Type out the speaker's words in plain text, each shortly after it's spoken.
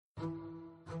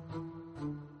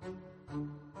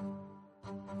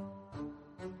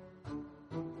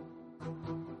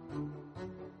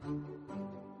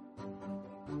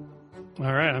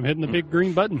All right, I'm hitting the big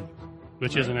green button,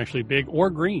 which isn't actually big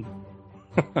or green.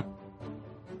 All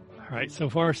right, so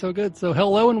far so good. So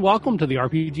hello and welcome to the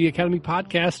RPG Academy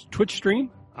podcast Twitch stream.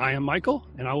 I am Michael,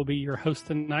 and I will be your host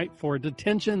tonight for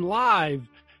Detention Live,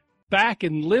 back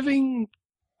in living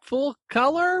full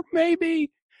color,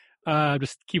 maybe.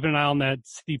 Just keeping an eye on that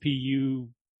CPU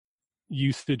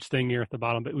usage thing here at the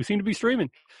bottom, but we seem to be streaming.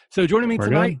 So joining me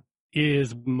tonight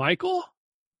is Michael.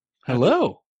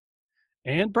 Hello.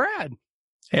 And Brad.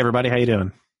 Hey, everybody. How you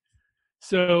doing?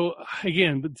 So,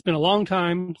 again, it's been a long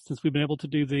time since we've been able to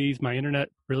do these. My internet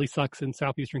really sucks in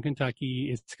southeastern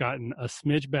Kentucky. It's gotten a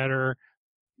smidge better.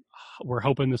 We're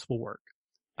hoping this will work.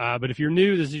 But if you're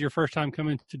new, this is your first time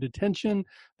coming to Detention.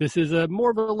 This is a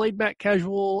more of a laid-back,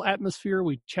 casual atmosphere.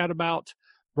 We chat about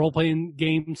role-playing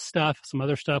game stuff, some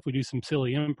other stuff. We do some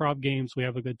silly improv games. We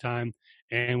have a good time.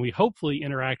 And we hopefully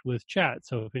interact with chat.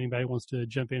 So if anybody wants to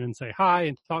jump in and say hi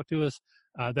and talk to us,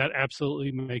 that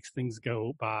absolutely makes things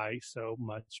go by so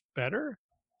much better.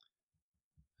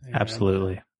 And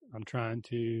absolutely. I'm trying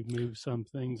to move some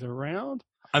things around.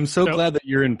 I'm so glad that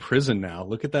you're in prison now.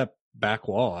 Look at that back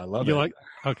wall. I love it.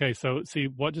 Okay, so see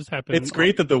what just happened. It's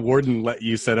great that the warden let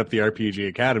you set up the RPG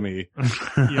Academy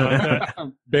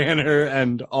banner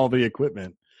and all the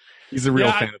equipment. He's a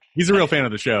real fan. He's a real fan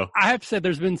of the show. I have to say,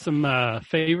 there's been some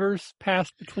favors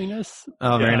passed between us.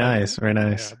 Oh, very nice, very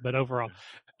nice. Yeah, but overall,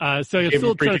 so you're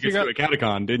still trying to figure out a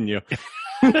catacon, didn't you?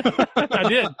 I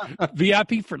did.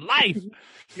 VIP for life.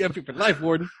 VIP for life,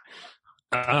 warden.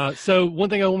 So one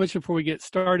thing I will mention before we get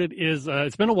started is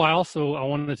it's been a while, so I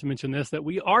wanted to mention this, that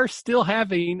we are still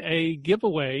having a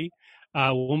giveaway.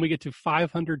 When we get to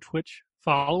 500 Twitch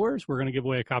followers, we're going to give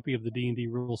away a copy of the D&D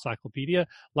Rule Cyclopedia.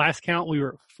 Last count, we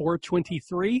were at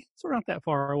 423, so we're not that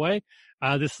far away.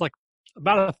 This is like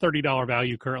about a $30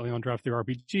 value currently on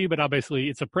DriveThruRPG, but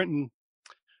it's a print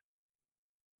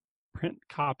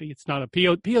copy. It's not a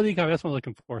POD copy. That's what I'm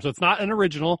looking for. So it's not an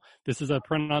original. This is a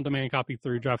print-on-demand copy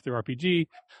through DriveThruRPG,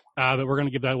 but we're going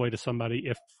to give that away to somebody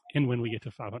if and when we get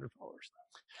to 500 followers.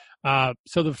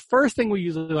 So the first thing we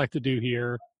usually like to do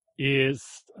here is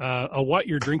a What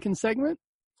You're Drinking segment,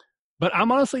 but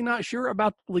I'm honestly not sure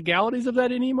about the legalities of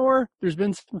that anymore. There's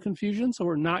been some confusion, so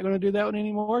we're not going to do that one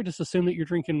anymore. Just assume that you're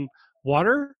drinking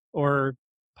water or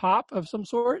pop of some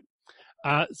sort.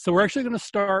 So we're actually going to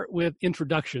start with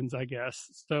introductions, I guess.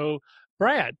 So,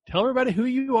 Brad, tell everybody who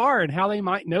you are and how they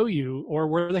might know you, or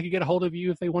where they could get a hold of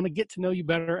you if they want to get to know you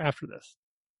better after this.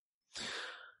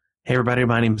 Hey, everybody.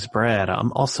 My name's Brad.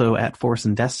 I'm also at Force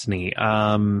and Destiny.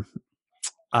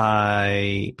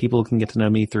 People can get to know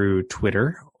me through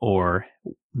Twitter or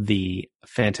the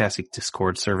fantastic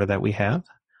Discord server that we have.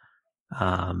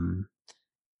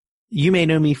 You may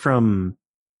know me from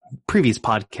previous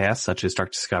podcasts such as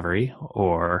Dark Discovery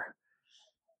or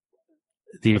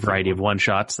the variety of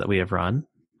one-shots that we have run.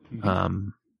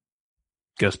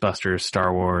 Ghostbusters,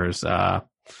 Star Wars,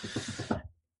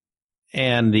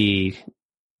 and the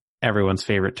everyone's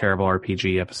favorite terrible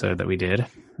RPG episode that we did.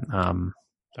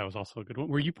 That was also a good one.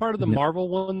 Were you part of the Marvel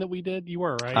one that we did? You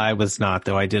were, right? I was not,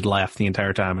 though. I did laugh the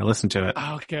entire time. I listened to it.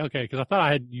 Oh, okay, because I thought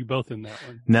I had you both in that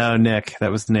one. No, Nick.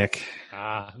 That was Nick.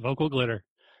 Vocal glitter.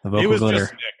 It was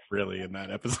just Nick, really, in that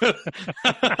episode.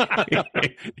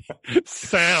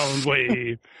 Sound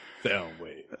wave.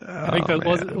 I think that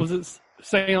was it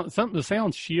the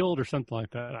sound shield or something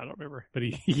like that. I don't remember. But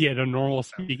he had a normal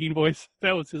speaking voice.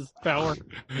 That was his power.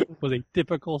 Was a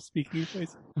typical speaking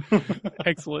voice.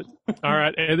 Excellent. All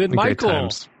right. And then Michael.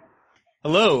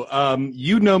 Hello.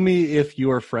 You know me if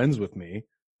you are friends with me.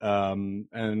 You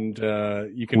can.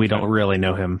 We don't really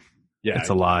know him. Yeah, it's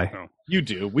a lie. No. You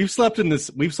do. We've slept in the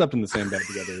same bed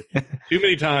together too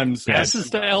many times. Asses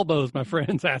to elbows, my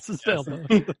friends. Asses to elbows.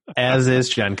 As is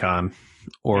Gen Con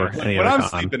or any other con. When I'm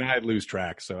sleeping, I lose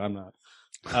track, so I'm not.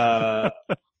 I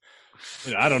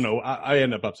don't know. I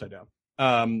end up upside down.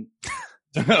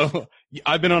 So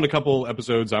I've been on a couple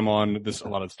episodes. I'm on a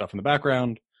lot of stuff in the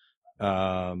background,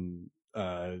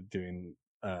 doing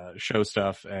show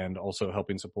stuff and also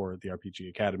helping support the RPG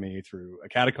Academy through a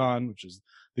catacon, which is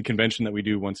the convention that we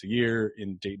do once a year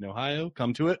in Dayton, Ohio.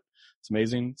 Come to it. It's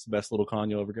amazing. It's the best little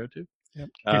con you'll ever go to. Yep.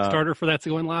 Kickstarter for that's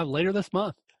going live later this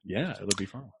month. Yeah, it'll be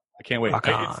fun. I can't wait.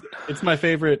 It's my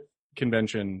favorite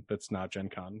convention that's not Gen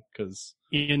Con because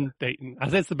in Dayton. I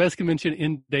think it's the best convention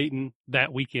in Dayton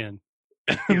that weekend.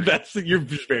 You're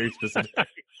very specific.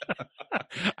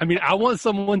 I mean, I want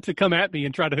someone to come at me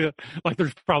and try to, like,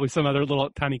 there's probably some other little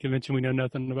tiny convention we know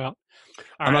nothing about.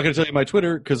 I'm not going to tell you my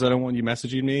Twitter because I don't want you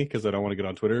messaging me because I don't want to get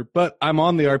on Twitter. But I'm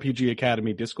on the RPG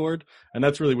Academy Discord, and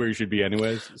that's really where you should be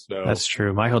anyways. So That's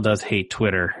true. Michael does hate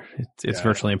Twitter. It's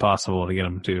virtually impossible to get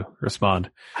him to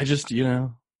respond. I just,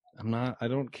 I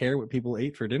don't care what people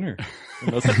ate for dinner.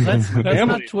 That's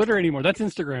not Twitter anymore. That's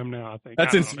Instagram now, I think.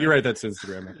 You're right. That's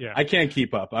Instagram. Yeah. I can't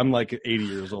keep up. I'm like 80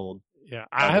 years old. Yeah.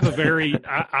 I have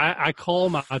I call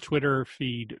my Twitter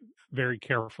feed very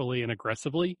carefully and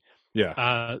aggressively.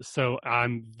 Yeah. So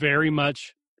I'm very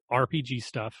much RPG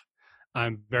stuff.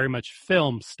 I'm very much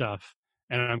film stuff.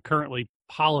 And I'm currently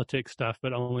politics stuff,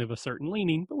 but only of a certain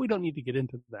leaning, but we don't need to get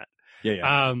into that.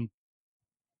 Yeah.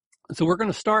 So we're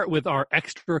going to start with our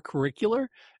extracurricular.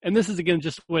 And this is, again,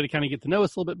 just a way to kind of get to know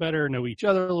us a little bit better, know each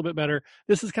other a little bit better.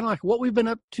 This is kind of like what we've been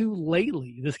up to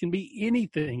lately. This can be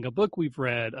anything, a book we've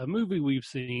read, a movie we've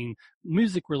seen,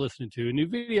 music we're listening to, a new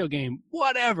video game,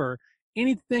 whatever.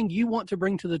 Anything you want to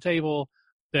bring to the table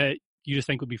that you just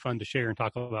think would be fun to share and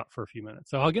talk about for a few minutes.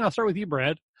 So again, I'll start with you,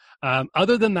 Brad.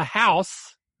 Other than the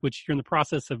house, which you're in the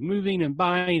process of moving and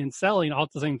buying and selling all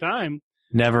at the same time.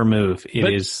 Never move. It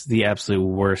is the absolute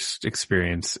worst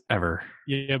experience ever.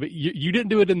 Yeah, but you didn't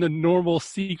do it in the normal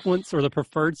sequence or the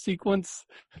preferred sequence.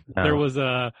 No, there was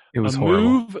a horrible.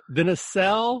 Move, then a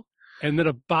sell, and then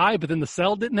a buy, but then the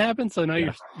sell didn't happen. So now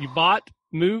you bought,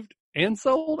 moved, and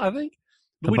sold, I think.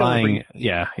 But the buying,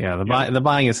 the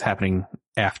buying is happening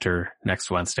after next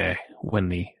Wednesday when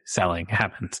the selling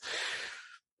happens.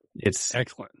 It's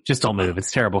excellent. Just don't move.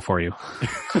 It's terrible for you.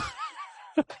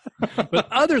 But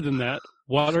other than that,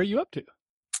 what are you up to?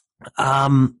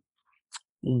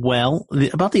 Well,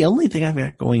 about the only thing I've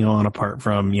got going on apart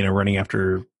from, running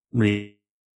after me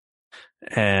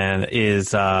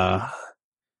is I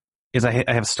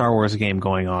have a Star Wars game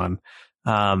going on.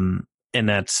 And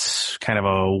that's kind of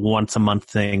a once a month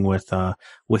thing with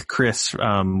Chris,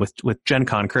 with Gen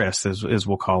Con Chris, as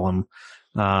we'll call him.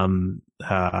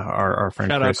 Our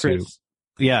friend Shout Chris, out Chris.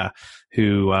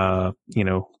 who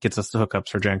gets us the hookups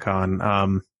for Gen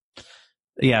Con.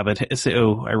 But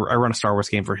so I run a Star Wars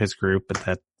game for his group, but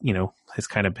that, has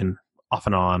kind of been off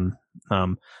and on.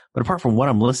 But apart from what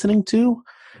I'm listening to,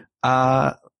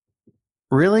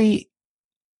 really,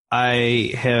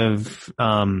 I have,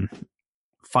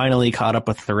 finally caught up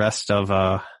with the rest of,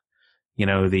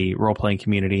 the role-playing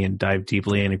community and dive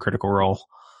deeply into Critical Role.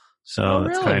 So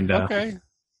that's kind of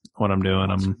what I'm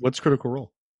doing. What's Critical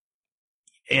Role?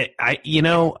 I don't even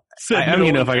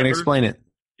know if I can explain it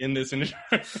in this industry.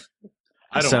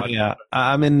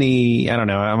 I'm in the, I don't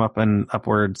know, I'm up and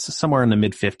upwards somewhere in the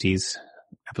mid 50s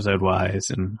episode wise,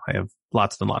 and I have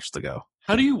lots and lots to go.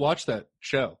 How do you watch that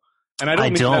show? And I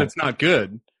don't mean that it's not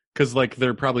good, because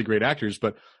they're probably great actors,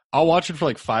 but I'll watch it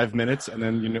for 5 minutes and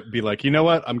then be like, you know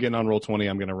what? I'm getting on Roll20.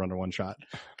 I'm going to run a one shot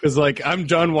because I'm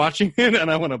done watching it and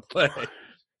I want to play.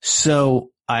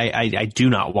 So I do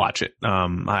not watch it.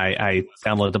 I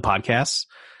download the podcasts.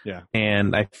 Yeah.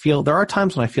 And I feel there are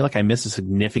times when I feel like I miss a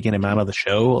significant amount of the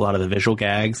show, a lot of the visual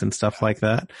gags and stuff like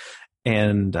that.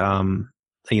 And,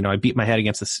 I beat my head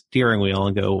against the steering wheel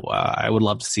and go, I would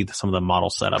love to see some of the model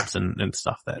setups and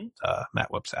stuff that, Matt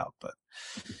whips out. But,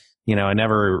 I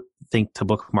never think to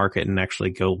bookmark it and actually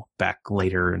go back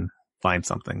later and find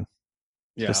something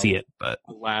to see it. But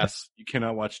you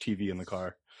cannot watch TV in the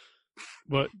car.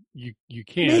 Well, you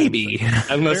can. Maybe.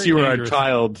 Unless you are a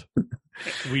child.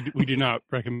 We do not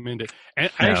recommend it. And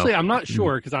actually, I'm not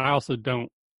sure because I also don't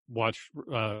watch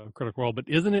Critical Role, but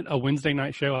isn't it a Wednesday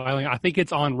night show? I think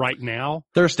it's on right now.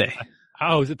 Thursday.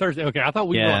 Oh, is it Thursday? Okay, I thought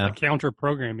we were counter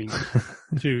programming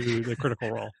to the Critical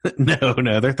Role.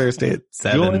 No, they're Thursday at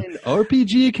 7. Join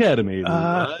RPG Academy.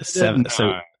 7.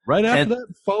 So right after that,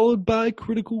 followed by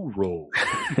Critical Role.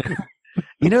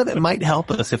 That might help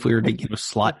us if we were to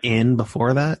slot in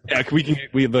before that. Yeah,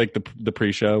 we have the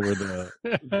pre-show where the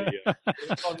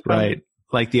right,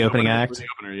 like the opening act. The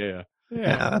opener,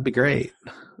 yeah, that'd be great.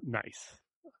 Nice.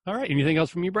 All right. Anything else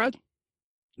from you, Brad?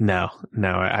 No.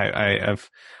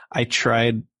 I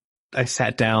tried. I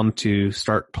sat down to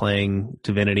start playing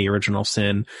Divinity: Original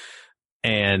Sin,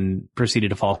 and proceeded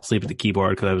to fall asleep at the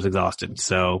keyboard because I was exhausted.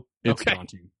 So it's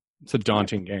daunting. It's a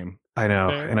daunting game. I know,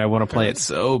 and I want to play it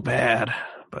so bad.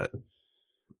 But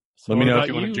let me know if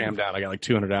you want to jam down. I got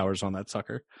 200 hours on that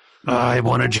sucker. I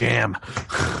want to jam.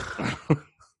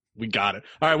 We got it.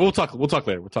 All right, we'll talk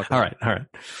later. All right.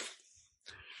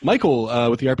 Michael,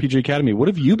 with the RPG Academy, what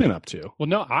have you been up to? Well,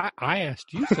 no, I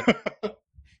asked you.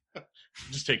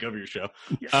 Just take over your show.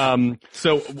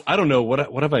 So I don't know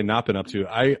what have I not been up to.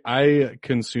 I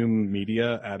consume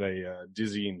media at a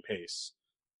dizzying pace.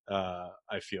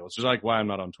 I feel it's just like why I'm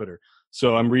not on Twitter.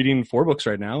 So I'm reading 4 books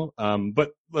right now.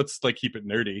 But let's like keep it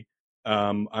nerdy.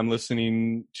 I'm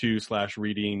listening to /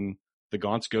 reading the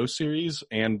Gaunt's Ghost series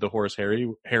and the Horus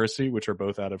Heresy, which are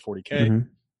both out of 40K. Mm-hmm.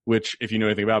 Which, if you know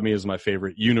anything about me, is my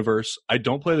favorite universe. I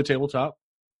don't play the tabletop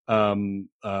game,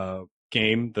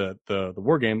 the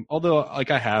war game, although like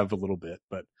I have a little bit,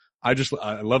 but I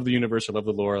love the universe, I love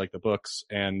the lore, I like the books,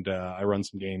 and I run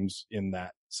some games in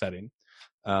that setting.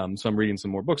 So I'm reading some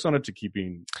more books on it to keep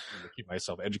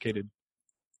myself educated.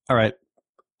 All right.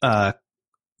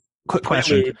 Quick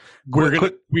question.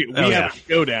 We have a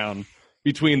showdown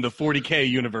between the 40K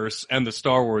universe and the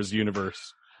Star Wars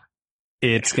universe.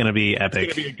 It's going to be epic.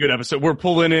 It's going to be a good episode. We're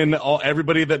pulling in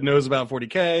everybody that knows about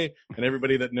 40K and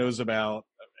everybody that knows about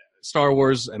Star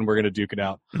Wars, and we're going to duke it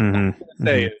out.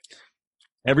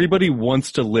 Everybody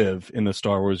wants to live in the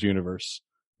Star Wars universe.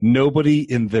 Nobody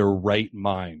in their right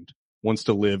mind wants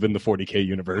to live in the 40K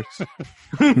universe.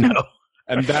 No.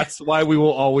 And that's why we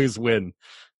will always win.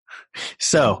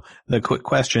 So the quick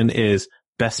question is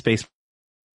best Space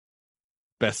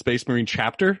Marine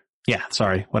chapter? Yeah,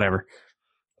 sorry, whatever.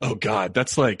 Oh God,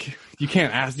 that's like, you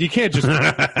can't just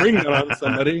bring that on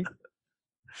somebody.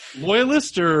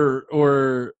 Loyalist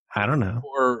or I don't know.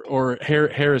 Or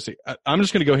heresy. I'm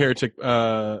just going to go heretic,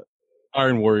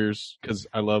 Iron Warriors, because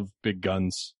I love big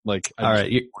guns. Like, all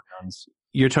right,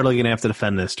 you're totally going to have to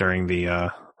defend this during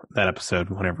the that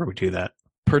episode whenever we do that.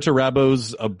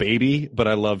 Perturabo's a baby, but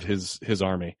I love his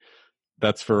army.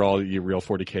 That's for all you real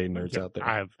 40K nerds out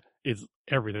there.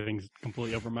 Everything's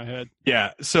completely over my head.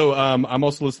 Yeah. So, I'm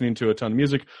also listening to a ton of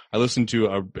music. I listen to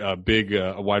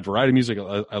a wide variety of music.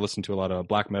 I listen to a lot of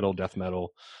black metal, death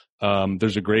metal.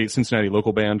 There's a great Cincinnati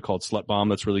local band called Slut Bomb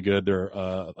that's really good. They're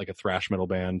like a thrash metal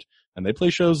band, and they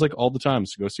play shows like all the time,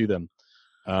 so go see them.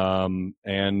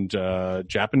 And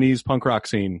Japanese punk rock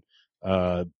scene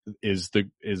is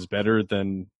better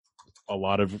than a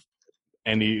lot of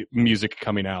any music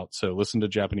coming out. So listen to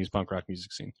Japanese punk rock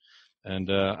music scene.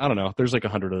 And I don't know. There's like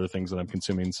 100 other things that I'm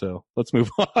consuming. So let's move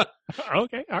on.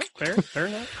 Okay, all right, fair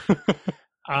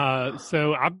enough.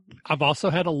 So I've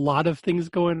also had a lot of things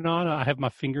going on. I have my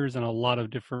fingers in a lot of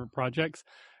different projects.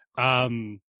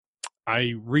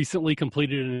 I recently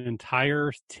completed an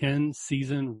entire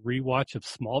 10-season rewatch of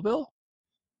Smallville.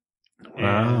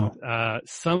 Wow. And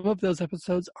some of those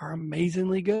episodes are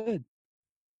amazingly good.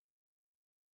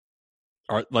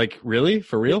 Are like really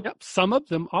for real? Yep, some of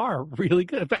them are really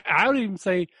good. In fact, I would even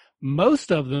say most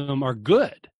of them are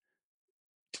good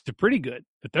to pretty good,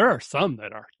 but there are some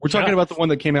that are. We're talking about the one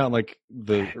that came out in like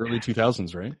the early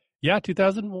 2000s, right? Yeah,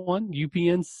 2001.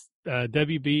 UPN's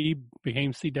WB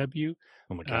became CW.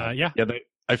 Oh my god! Yeah.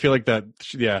 I feel like that.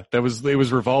 Yeah, it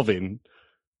was revolving.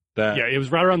 Yeah, it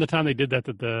was right around the time they did that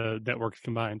the networks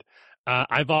combined.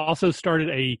 I've also started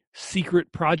a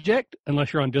secret project,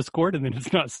 unless you're on Discord, and then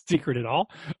it's not secret at all.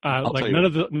 Like none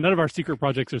of our secret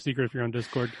projects are secret if you're on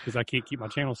Discord, because I can't keep my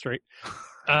channel straight.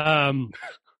 And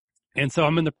so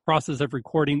I'm in the process of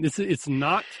recording. It's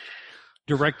not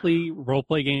directly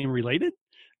roleplay game related.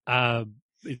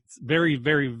 It's very,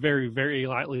 very, very, very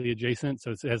lightly adjacent,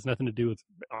 so it has nothing to do with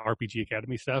RPG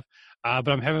Academy stuff. But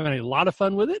I'm having a lot of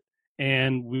fun with it,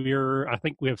 and I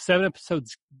think we have 7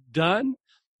 episodes done.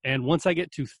 And once I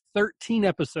get to 13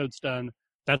 episodes done,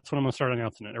 that's when I'm going to start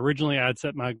announcing it. Originally, I had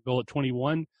set my goal at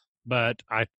 21, but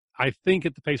I think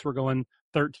at the pace we're going,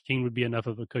 13 would be enough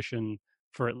of a cushion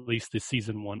for at least the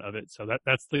season 1 of it. So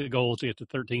that's the goal, to get to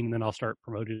 13, and then I'll start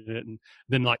promoting it. And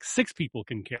then like 6 people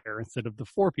can care instead of the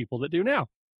 4 people that do now.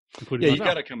 Yeah, you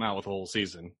got to come out with a whole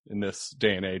season in this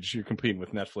day and age. You're competing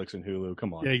with Netflix and Hulu.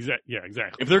 Come on. Yeah,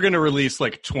 exactly. If they're going to release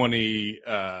like 20,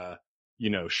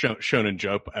 Shonen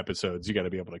Jump episodes, you got to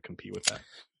be able to compete with that.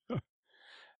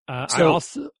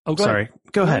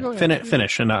 Go ahead.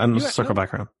 Finish, and I'm circle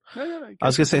back around. I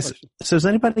was going to say, so has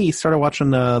anybody started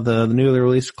watching the newly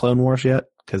released Clone Wars yet?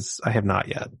 Because I have not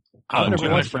yet. I've never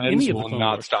watched any of the Clone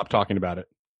not Wars. Stop talking about it.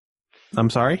 I'm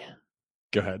sorry?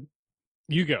 Go ahead.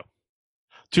 You go.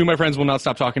 2 of my friends will not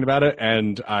stop talking about it,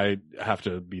 and I have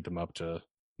to beat them up to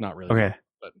not really. Okay.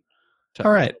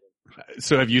 All right.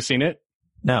 So have you seen it?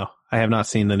 No, I have not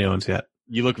seen the new ones yet.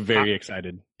 You look very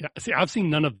excited. Yeah, see, I've seen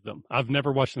none of them. I've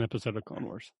never watched an episode of Clone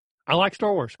Wars. I like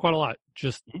Star Wars quite a lot.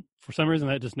 Just for some reason,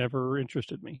 that just never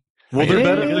interested me. Well, they're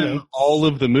better than all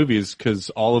of the movies, because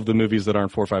all of the movies that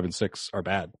aren't 4, 5, and 6 are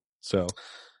bad. So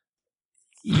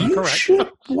you should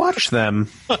watch them.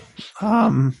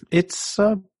 It's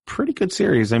a pretty good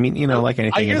series. I mean, like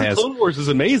anything, it has. Clone Wars is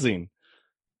amazing.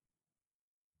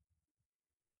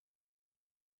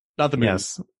 Not the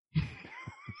movies. Yes.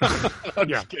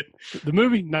 Yeah, the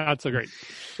movie not so great.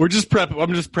 I'm just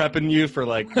prepping you for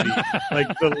like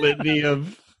the litany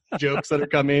of jokes that are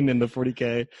coming in the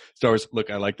 40K Star Wars. Look,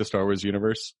 I like the Star Wars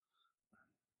universe.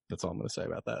 That's all I'm going to say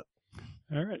about that.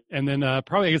 All right, and then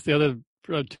probably I guess the other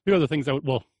two other things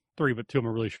three, but two of them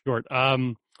are really short.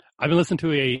 I've been listening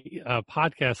to a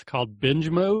podcast called Binge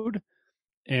Mode,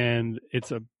 and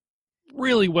it's a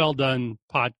really well done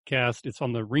podcast. It's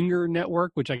on the Ringer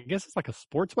Network, which I guess is like a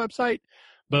sports website,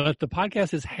 but the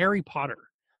podcast is Harry Potter,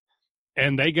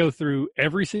 and they go through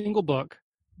every single book,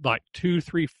 like 2,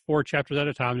 3, 4 chapters at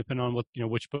a time, depending on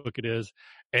which book it is,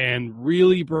 and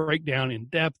really break down in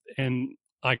depth. And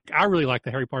like, I really like the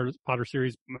Harry Potter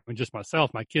series. I mean, just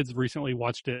myself, my kids recently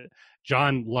watched it.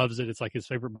 John loves it. It's like his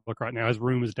favorite book right now. His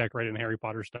room is decorated in Harry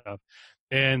Potter stuff.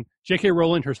 And J.K.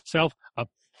 Rowling herself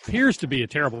appears to be a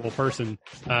terrible person,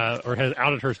 or has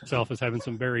outed herself as having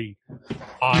some very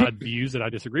odd views that I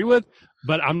disagree with.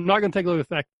 But I'm not going to take away the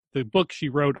fact the books she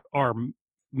wrote are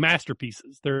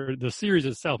masterpieces. The series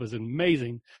itself is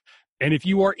amazing. And if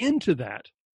you are into that,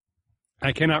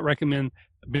 I cannot recommend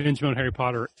Binge Mode Harry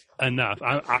Potter enough.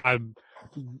 I have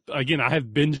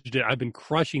binged it. I've been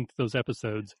crushing those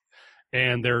episodes,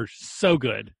 and they're so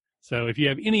good. So if you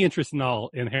have any interest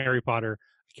in Harry Potter,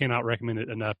 I cannot recommend it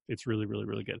enough. It's really, really,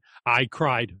 really good. I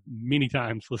cried many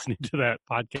times listening to that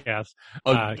podcast.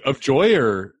 Of joy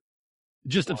or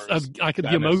just the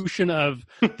emotion of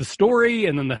the story,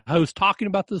 and then the host talking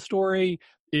about the story.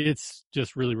 It's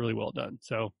just really, really well done.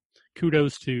 So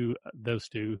kudos to those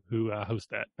two who host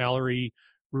that, Mallory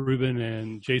Rubin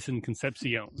and Jason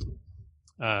Concepcion,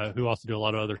 who also do a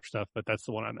lot of other stuff, but that's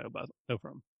the one I know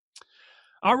from.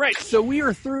 All right, so we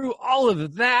are through all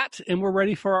of that, and we're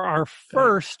ready for our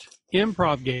first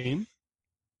improv game.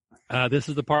 This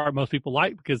is the part most people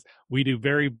like because we do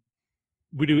very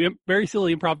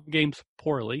silly improv games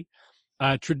poorly.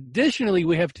 Traditionally,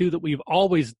 we have two that we've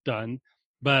always done,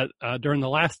 but during the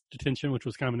last detention, which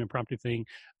was kind of an impromptu thing,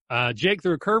 Jake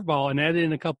threw a curveball and added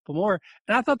in a couple more,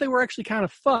 and I thought they were actually kind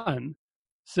of fun.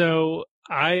 So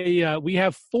we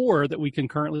have 4 that we can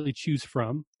currently choose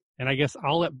from, and I guess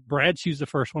I'll let Brad choose the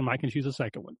first one. Mike can choose the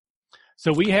second one.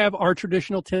 So we have our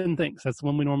traditional 10 things. That's the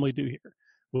one we normally do here.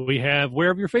 We have Where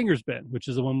Have Your Fingers Been, which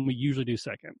is the one we usually do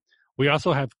second. We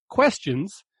also have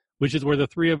questions, which is where the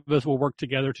 3 of us will work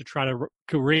together to try to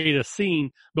create a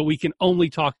scene, but we can only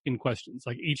talk in questions.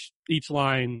 Like each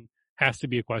line has to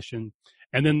be a question.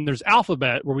 And then there's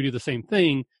alphabet, where we do the same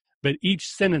thing, but each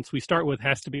sentence we start with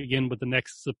has to begin with the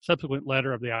next subsequent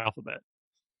letter of the alphabet.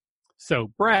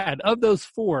 So, Brad, of those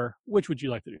 4, which would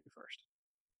you like to do first?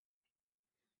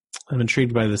 I'm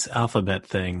intrigued by this alphabet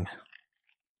thing.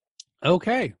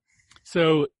 Okay.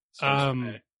 So,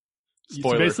 Spoiler.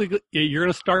 so basically, you're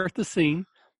going to start the scene,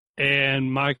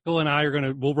 and Michael and I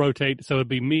we'll rotate. So it'd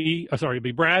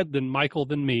be Brad, then Michael,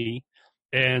 then me.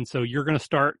 And so you're going to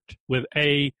start with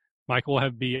A, Michael will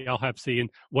have B, I'll have C, and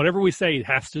whatever we say, it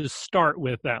has to start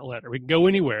with that letter. We can go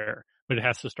anywhere, but it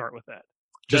has to start with that.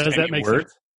 Does that make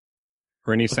sense?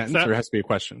 Or any sentence, or it has to be a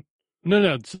question?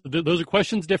 No. Those are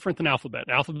questions different than alphabet.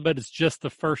 Alphabet is just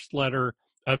the first letter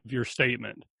of your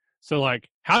statement. So, like,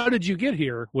 how did you get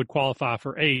here would qualify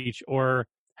for H, or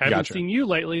haven't seen you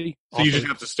lately. So you just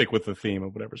have to stick with the theme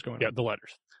of whatever's going on. Yeah, the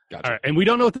letters. Gotcha. All right. And we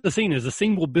don't know what the scene is. The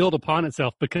scene will build upon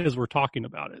itself because we're talking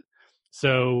about it.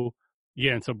 So,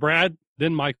 yeah. And so Brad,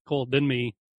 then Michael, then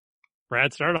me.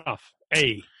 Brad, start off.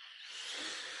 A.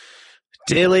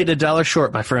 Day late, $1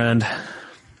 short, my friend.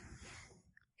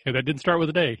 Okay, that didn't start with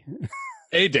a day.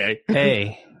 A day.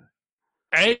 Hey.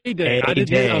 A day. A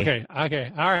day.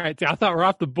 Okay. All right. See, I thought we're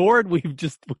off the board. We've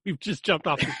just jumped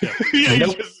off the ship. Yeah,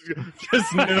 you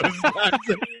just knows.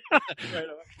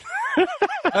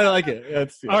 I like it.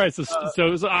 That's all right.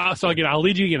 So again, I'll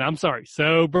lead you again. I'm sorry.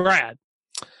 So Brad.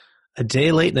 A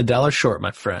day late and $1 short,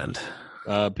 my friend.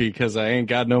 Because I ain't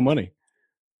got no money.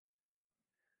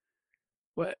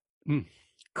 What?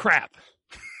 Crap.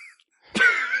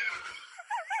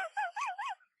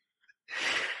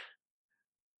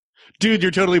 Dude,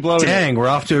 you're totally blowing Dang, we're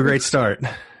off to a great start.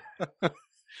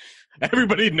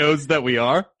 Everybody knows that we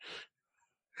are.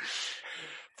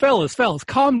 Fellas,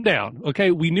 calm down. Okay,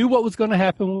 we knew what was going to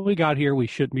happen when we got here. We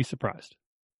shouldn't be surprised.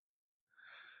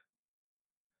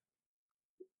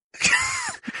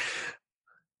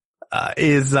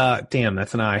 Damn,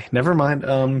 that's an I. Never mind.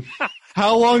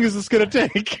 How long is this going to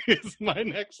take? Is my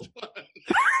next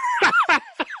one.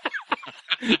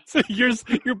 So your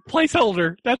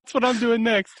placeholder. That's what I'm doing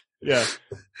next. Yeah.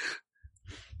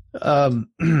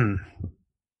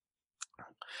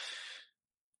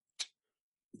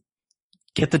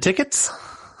 Get the tickets?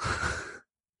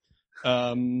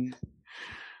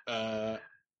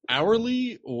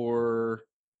 hourly or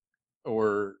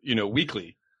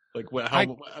weekly? Like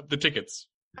how the tickets?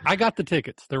 I got the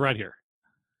tickets. They're right here.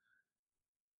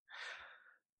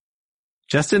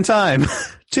 Just in time.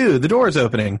 2, the door is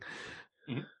opening.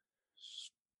 Mm-hmm.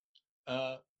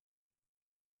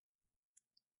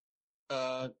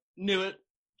 Knew it.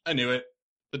 I knew it.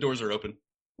 The doors are open.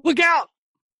 Look out!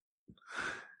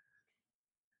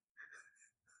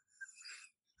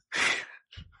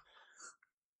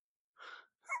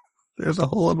 There's a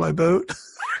hole in my boat.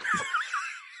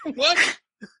 What?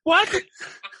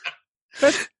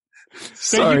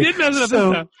 So you did mess it up this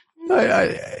time.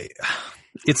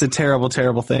 It's a terrible,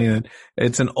 terrible thing.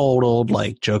 It's an old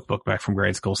like joke book back from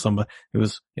grade school. It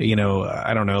was,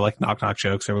 I don't know, like knock knock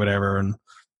jokes or whatever. And,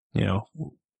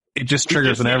 it just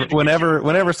triggers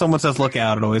whenever someone says look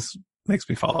out, it always makes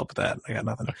me follow up with that. I got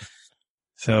nothing.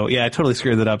 So yeah, I totally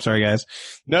screwed that up. Sorry guys.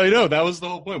 No, that was the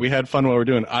whole point. We had fun while we're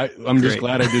doing. I'm just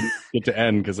glad I didn't get to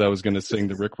end because I was going to sing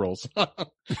the Rick rolls.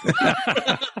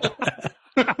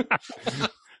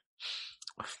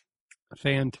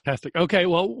 Fantastic. Okay,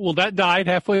 well, that died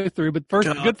halfway through, but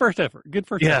good first effort. Good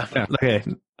first effort. Yeah. Okay.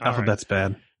 I hope that's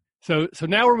bad. So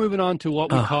now we're moving on to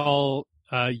what we call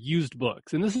used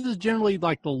books. And this is generally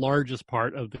like the largest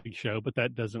part of the show, but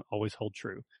that doesn't always hold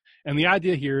true. And the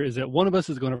idea here is that one of us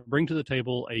is going to bring to the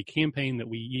table a campaign that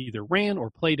we either ran or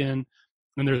played in,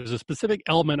 and there's a specific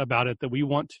element about it that we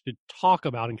want to talk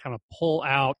about and kind of pull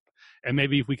out, and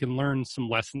maybe if we can learn some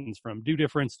lessons from, do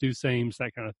difference, do sames,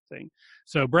 that kind of thing.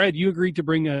 So, Brad, you agreed to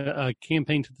bring a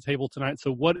campaign to the table tonight.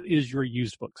 So what is your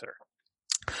used book, sir?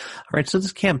 All right. So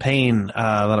this campaign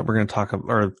that we're going to talk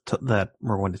about, that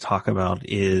we're going to talk about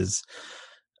is,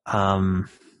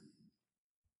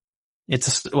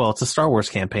 it's a Star Wars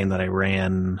campaign that I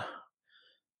ran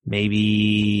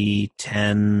maybe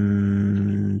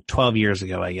 10, 12 years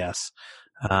ago, I guess.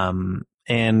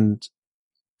 And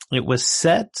it was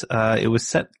set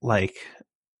like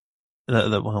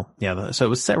so it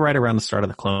was set right around the start of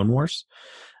the Clone Wars,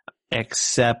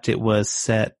 except it was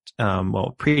set,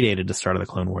 predated the start of the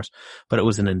Clone Wars, but it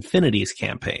was an Infinities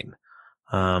campaign,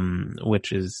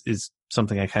 which is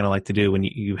something I kind of like to do when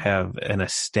you have an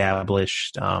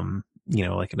established,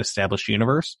 like an established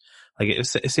universe. Like,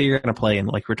 say you're going to play, and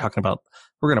like we're talking about,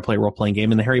 we're going to play a role-playing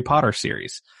game in the Harry Potter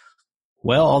series.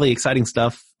 Well, all the exciting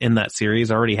stuff in that series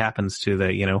already happens to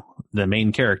the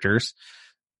main characters.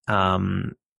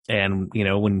 And,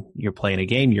 when you're playing a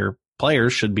game, your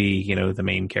players should be, the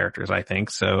main characters, I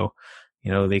think. So,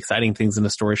 the exciting things in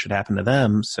the story should happen to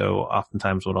them. So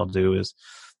oftentimes what I'll do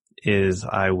is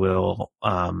I will,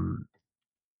 I'll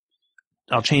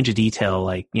change a detail,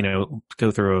 like, go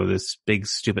through this big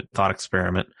stupid thought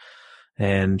experiment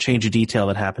and change a detail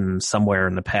that happened somewhere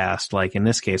in the past. Like in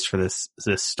this case, for this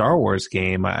Star Wars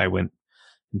game, I went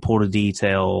and pulled a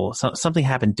detail. Something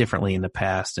happened differently in the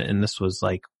past. And this was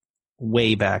like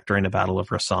way back during the Battle of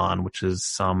Rasan, which is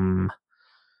some,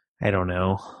 I don't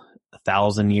know,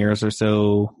 1,000 years or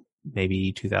so,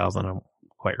 maybe 2,000. I don't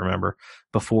quite remember,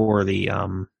 before the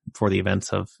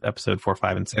events of episode 4,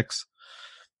 5, and 6.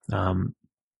 And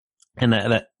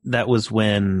that was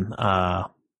when,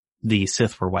 the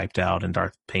Sith were wiped out and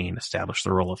Darth Bane established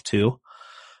the role of 2.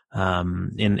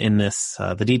 In this,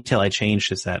 the detail I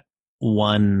changed is that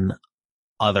one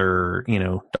other,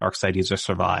 dark side user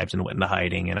survived and went into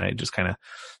hiding. And I just kind of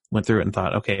went through it and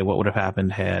thought, okay, what would have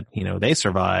happened had, they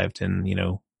survived and,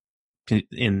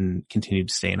 continued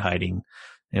to stay in hiding,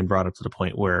 and brought up to the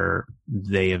point where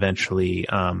they eventually,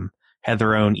 had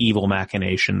their own evil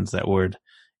machinations that would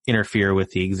interfere with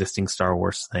the existing Star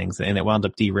Wars things. And it wound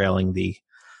up derailing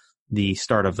the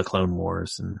start of the Clone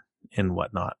Wars and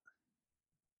whatnot.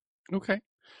 Okay.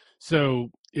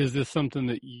 So is this something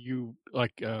that you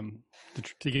like, to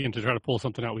try to pull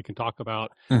something out we can talk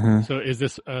about? Mm-hmm. So is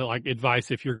this like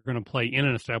advice if you're going to play in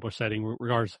an established setting,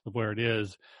 regardless of where it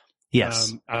is?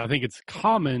 Yes. I think it's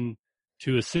common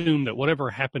to assume that whatever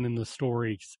happened in the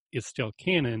story is still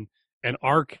canon, and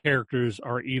our characters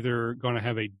are either going to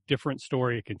have a different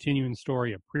story, a continuing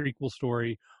story, a prequel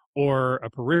story, or a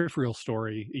peripheral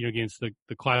story, against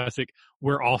the classic,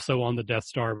 we're also on the Death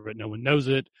Star, but no one knows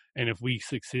it. And if we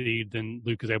succeed, then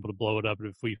Luke is able to blow it up. And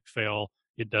if we fail,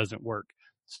 it doesn't work.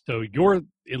 So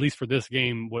at least for this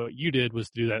game, what you did was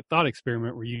do that thought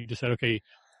experiment where you just said, okay,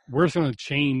 we're just going to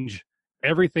change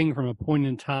everything from a point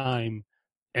in time,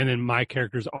 and then my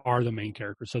characters are the main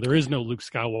characters. So there is no Luke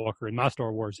Skywalker in my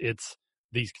Star Wars. It's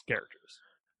these characters.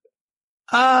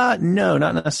 No,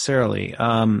 not necessarily.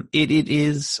 It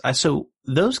is, so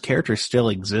those characters still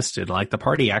existed. Like the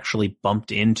party actually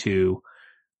bumped into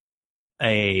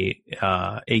the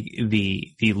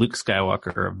Luke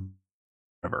Skywalker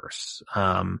universe.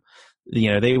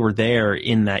 They were there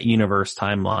in that universe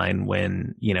timeline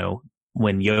when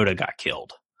Yoda got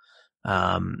killed.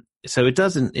 So it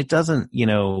doesn't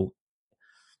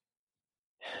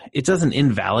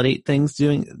invalidate things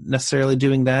necessarily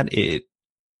doing that. It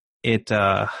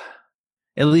at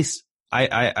least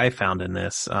I found in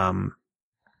this,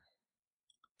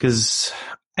 cause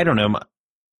I don't know,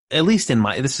 at least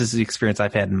this is the experience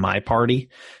I've had in my party.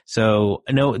 So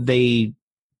I know they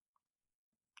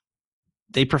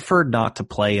preferred not to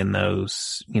play in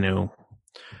those,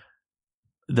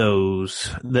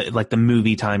 like the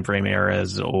movie time frame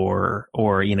eras or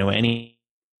any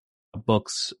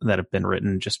books that have been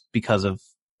written, just because of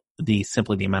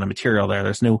simply the amount of material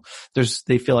there.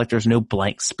 They feel like there's no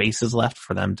blank spaces left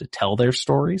for them to tell their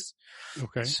stories.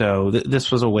 Okay. So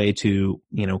this was a way to,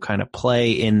 kind of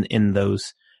play in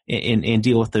those and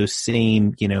deal with those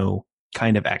same,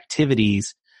 kind of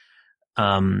activities.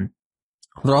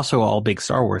 They're also all big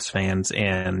Star Wars fans,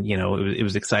 and it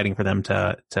was exciting for them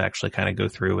to actually kind of go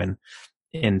through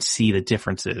and see the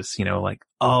differences. Like,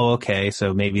 oh, okay,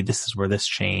 so maybe this is where this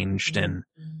changed, and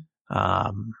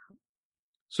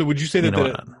So would you say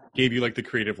that gave you like the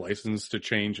creative license to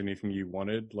change anything you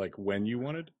wanted, like when you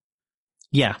wanted?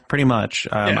 Yeah, pretty much.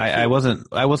 I wasn't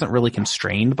really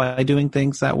constrained by doing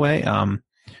things that way.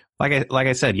 Like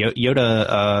I said,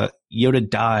 Yoda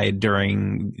died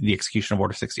during the execution of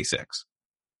Order 66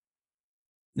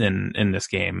 in this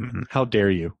game. How dare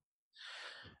you?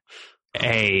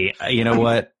 Hey, you know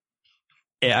what?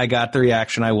 I got the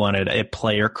reaction I wanted. A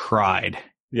player cried.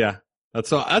 Yeah.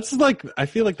 That's all. That's like, I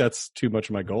feel like that's too much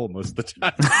of my goal most of the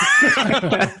time.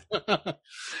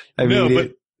 But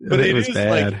it was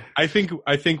bad. Like,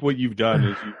 I think what you've done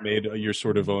is you've made your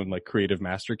sort of own like creative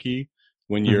master key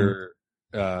when you're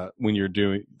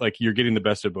doing, like, you're getting the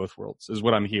best of both worlds is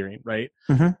what I'm hearing, right?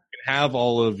 Mm-hmm. You can have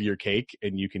all of your cake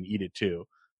and you can eat it too.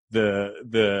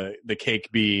 The cake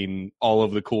being all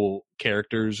of the cool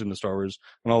characters in the Star Wars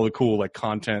and all the cool like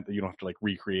content that you don't have to like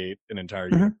recreate an entire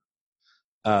universe.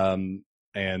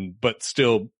 But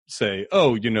still say,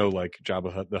 oh, like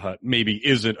Jabba the Hutt maybe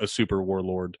isn't a super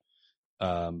warlord,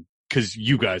 cause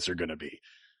you guys are going to be.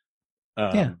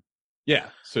 Yeah.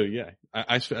 So yeah,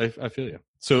 I feel you.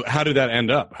 So how did that end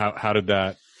up? How did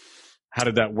that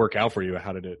work out for you?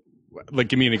 How did it, like,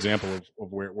 give me an example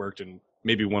of where it worked and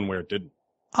maybe one where it didn't.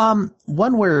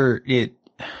 One where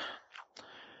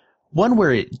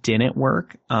it didn't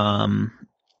work.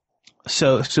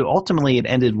 So ultimately it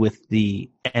ended with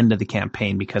the end of the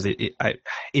campaign because it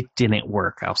didn't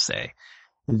work, I'll say.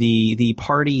 The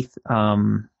party,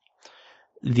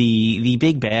 the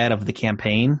big bad of the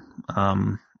campaign,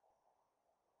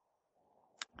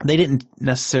 they didn't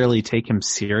necessarily take him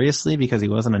seriously because he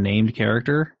wasn't a named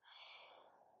character.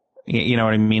 You know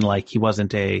what I mean? Like he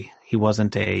wasn't a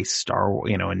Star,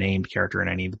 a named character in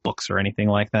any of the books or anything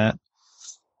like that.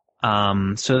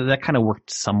 So that kind of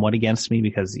worked somewhat against me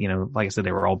because, like I said,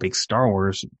 they were all big Star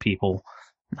Wars people.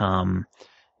 They kind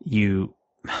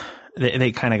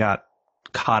of got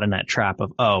caught in that trap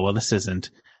of, oh, well, this isn't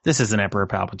Emperor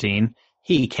Palpatine.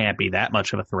 He can't be that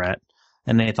much of a threat.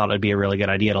 And they thought it'd be a really good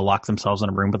idea to lock themselves in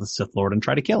a room with a Sith Lord and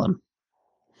try to kill him.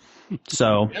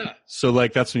 So, yeah. So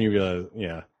like, that's when you realize,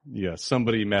 yeah,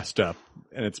 somebody messed up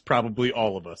and it's probably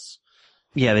all of us.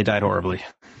 Yeah, they died horribly.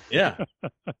 Yeah.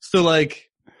 So like,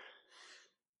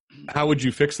 how would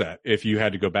you fix that if you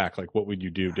had to go back? Like, what would you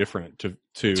do different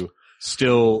to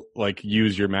still like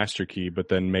use your master key, but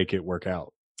then make it work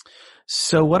out?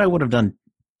 So what I would have done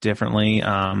differently,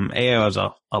 I was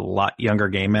a lot younger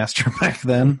game master back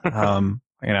then.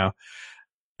 Yeah,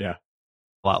 a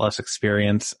lot less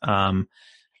experience.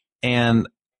 And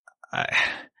I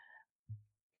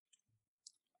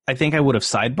think I would have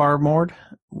had more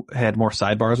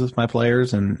sidebars with my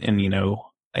players and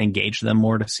engage them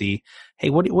more to see, hey,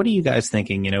 what are you guys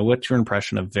thinking? What's your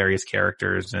impression of various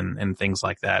characters and things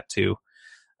like that too?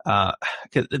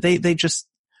 'Cause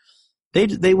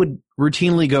they would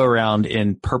routinely go around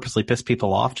and purposely piss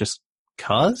people off just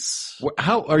cause.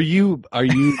 How are you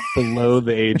below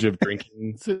the age of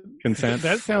drinking consent?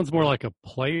 That sounds more like a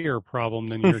player problem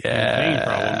than your campaign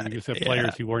problem. You just have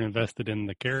players who weren't invested in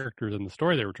the characters and the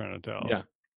story they were trying to tell.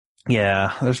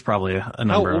 Yeah, there's probably a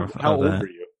number of How old were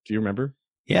you? Do you remember?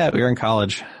 Yeah, we were in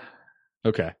college.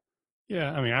 Okay.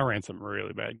 Yeah, I mean, I ran some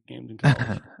really bad games in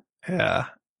college. Yeah.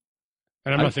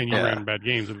 And I'm not saying you ran bad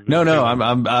games. No,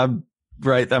 I'm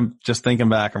right. I'm just thinking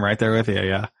back. I'm right there with you.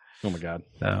 Yeah. Oh my God.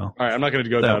 So, all right, I'm not going to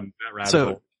go down that rabbit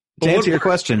hole. So, to answer your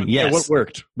question, yes. What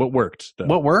worked? What worked? Though?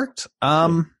 What worked?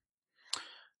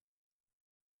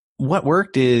 What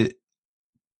worked is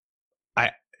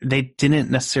they didn't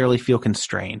necessarily feel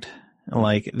constrained.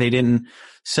 Like they didn't.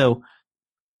 So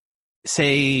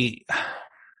say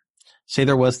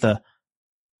there was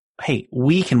hey,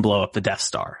 we can blow up the Death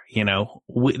Star.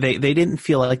 They didn't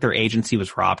feel like their agency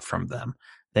was robbed from them.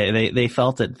 They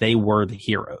felt that they were the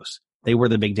heroes. They were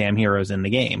the big damn heroes in the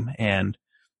game. And,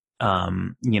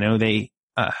 I'm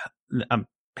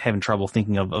having trouble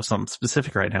thinking of something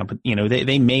specific right now, but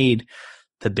they made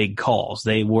the big calls.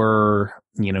 They were,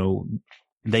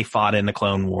 they fought in the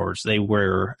Clone Wars.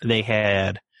 They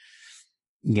had,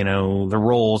 the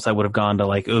roles that would have gone to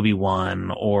like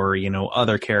Obi-Wan or,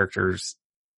 other characters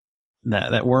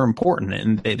that were important,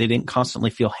 and they didn't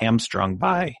constantly feel hamstrung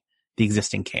by the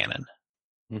existing canon.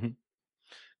 Mm-hmm.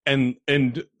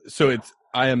 And so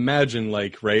I imagine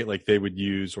right, like they would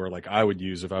use, or like I would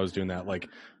use if I was doing that, like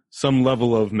some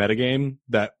level of metagame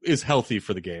that is healthy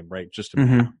for the game, right? Just to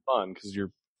have fun, because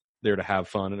you're there to have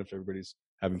fun, and if everybody's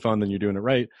having fun, then you're doing it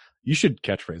right. You should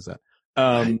catchphrase that.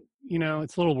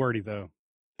 It's a little wordy though.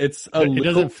 It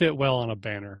doesn't fit well on a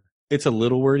banner. It's a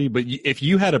little wordy, but if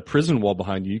you had a prison wall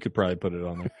behind you, you could probably put it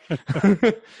on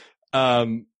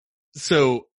there.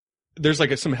 So there's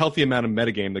like some healthy amount of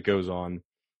metagame that goes on.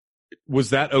 Was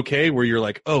that okay? Where you're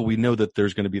like, oh, we know that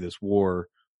there's going to be this war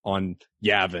on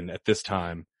Yavin at this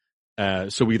time,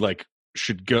 so we like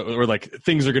should go, or like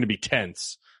things are going to be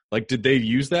tense. Like, did they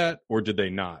use that or did they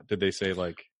not? Did they say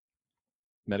like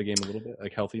metagame a little bit,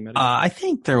 like healthy metagame? I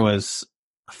think there was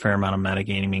a fair amount of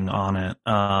metagaming on it.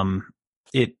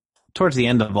 It towards the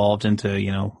end evolved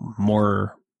into,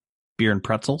 more beer and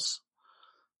pretzels.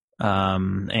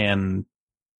 And,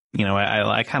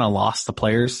 I kind of lost the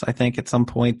players, I think, at some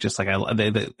point, just like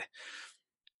beer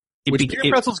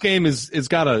and pretzels game is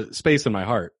got a space in my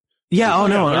heart. Yeah. Oh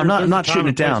no, I'm not shooting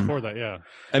it down. For that, yeah.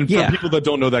 And for people that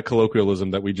don't know that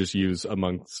colloquialism that we just use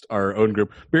amongst our own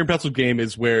group, beer and pretzels game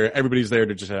is where everybody's there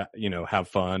to just, have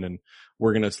fun, and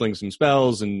we're going to sling some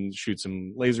spells and shoot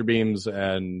some laser beams,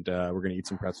 and we're going to eat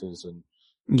some pretzels and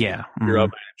beer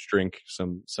up and drink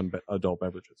some adult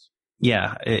beverages.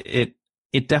 Yeah,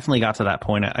 it definitely got to that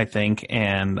point, I think,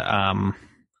 and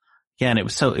and it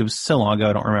was so long ago,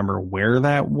 I don't remember where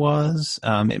that was.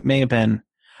 It may have been,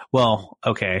 well,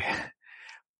 okay,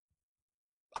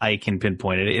 I can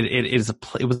pinpoint it.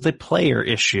 It was a player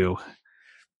issue.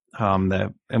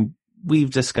 And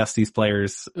we've discussed these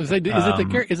players. Is it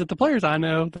the players I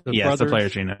know? Yes, the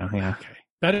players you know. Yeah, okay.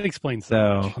 That explains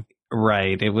so.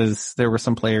 Right, there were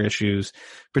some player issues,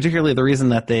 particularly the reason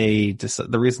they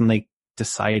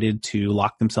decided to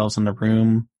lock themselves in the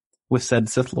room with said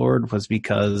Sith Lord was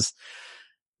because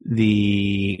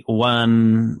the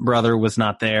one brother was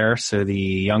not there, so the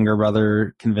younger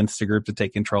brother convinced the group to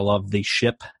take control of the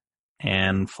ship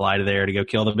and fly to there to go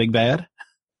kill the big bad.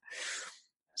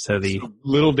 So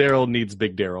little Daryl needs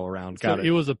big Daryl around. Got it.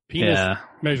 It was a penis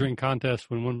measuring contest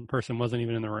when one person wasn't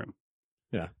even in the room.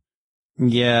 Yeah.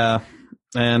 Yeah.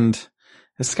 And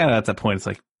it's kind of at that point, it's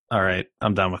like, all right,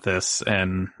 I'm done with this.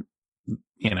 And,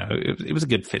 it was a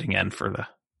good fitting end for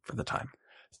the time.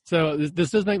 So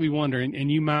this does make me wonder,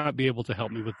 and you might be able to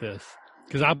help me with this,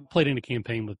 because I played in a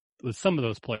campaign with some of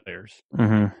those players.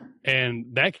 Mm-hmm. And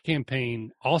that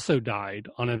campaign also died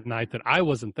on a night that I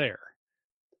wasn't there.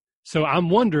 So I'm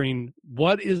wondering,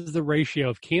 what is the ratio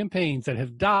of campaigns that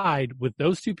have died with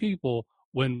those two people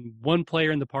when one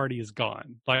player in the party is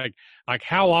gone? Like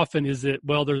how often is it,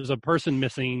 well, there's a person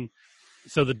missing,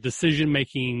 so the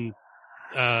decision-making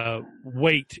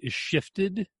weight is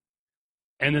shifted,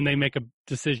 and then they make a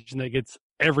decision that gets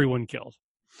everyone killed.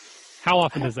 How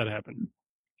often does that happen?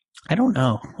 I don't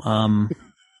know.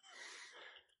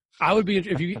 I would be,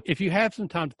 if you have some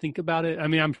time to think about it. I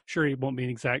mean, I'm sure it won't be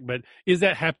exact, but is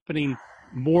that happening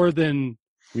more than?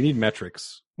 We need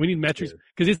metrics.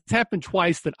 Because it's happened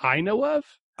twice that I know of.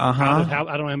 Uh huh. I don't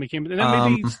know how many came, and that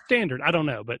may be standard. I don't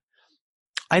know, but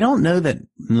I don't know that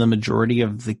the majority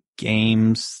of the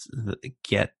games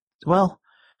get well.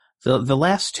 The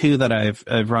last two that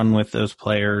I've run with those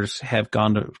players have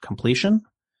gone to completion.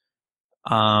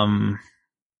 But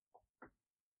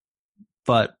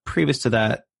previous to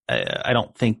that, I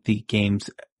don't think the games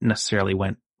necessarily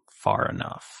went far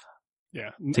enough.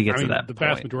 Yeah, to get to that. The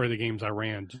vast majority of the games I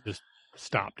ran just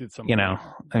stopped at some. I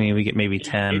mean, we get maybe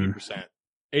 10,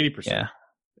 80%. Yeah.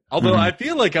 Although I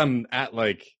feel like I'm at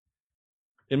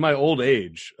in my old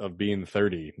age of being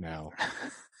 30 now.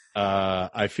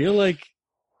 I feel like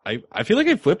I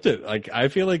flipped it. Like, I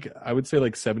feel like I would say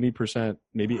 70%,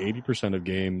 maybe 80% of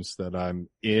games that I'm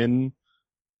in,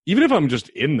 even if I'm just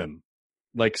in them,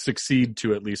 succeed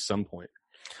to at least some point.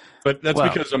 But that's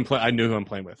because I knew who I'm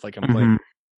playing with. I'm playing.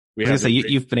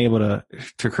 You've been able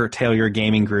to curtail your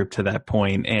gaming group to that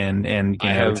point, and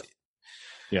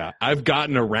Yeah, I've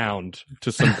gotten around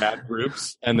to some bad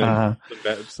groups and then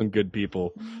some good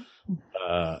people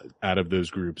out of those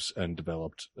groups and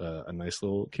developed a nice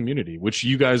little community, which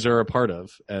you guys are a part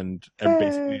of, and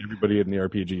basically everybody in the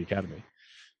RPG Academy.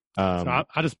 So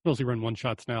I just mostly run one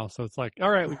shots now. So it's like, all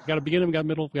right, we got a beginning, we got a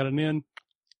middle, we got an end.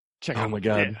 Check out. Oh my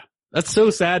God. Yeah. That's so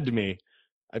sad to me.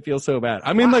 I feel so bad.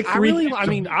 I mean,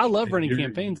 I love running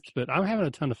campaigns, but I'm having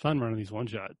a ton of fun running these one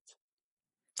shots.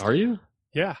 Are you?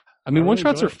 Yeah. I mean, one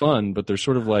shots are fun, but they're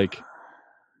sort of like,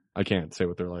 I can't say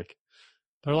what they're like.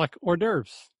 They're like hors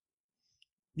d'oeuvres.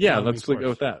 Yeah, let's go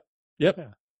with that.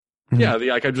 Yep. Yeah.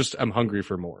 I'm hungry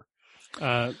for more.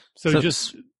 So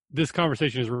just this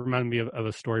conversation has reminded me of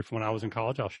a story from when I was in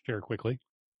college. I'll share it quickly.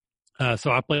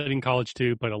 So I played in college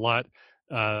too, played a lot.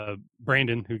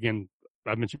 Brandon, who again,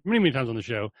 I've mentioned many, many times on the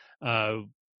show,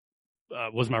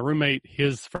 was my roommate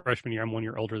his freshman year. I'm 1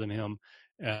 year older than him.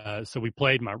 So we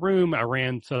played my room. I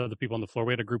ran to the people on the floor.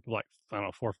 We had a group of 4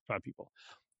 or 5 people.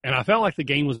 And I felt like the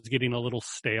game was getting a little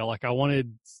stale. Like I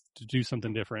wanted to do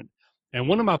something different. And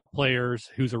one of my players,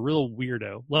 who's a real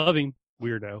weirdo, loving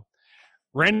weirdo,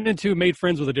 made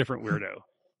friends with a different weirdo.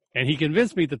 And he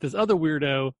convinced me that this other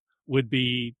weirdo would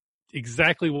be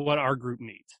exactly what our group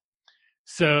needs.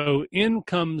 So in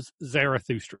comes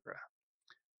Zarathustra.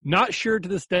 Not sure to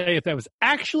this day if that was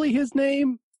actually his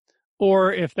name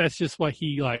or if that's just what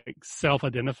he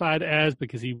self-identified as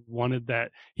because he wanted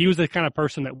that. He was the kind of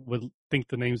person that would think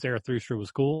the name Zarathustra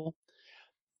was cool.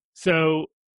 So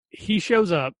he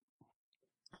shows up.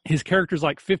 His character's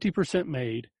 50%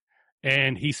 made,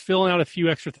 and he's filling out a few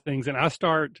extra things. And I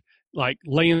start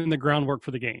laying the groundwork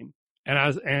for the game. And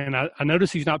I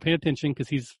notice he's not paying attention because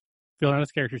he's filling out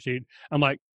his character sheet. I'm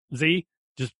like, Z,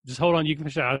 just hold on. You can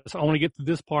finish that. I want to get through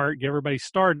this part, get everybody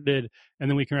started, and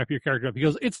then we can wrap your character up. He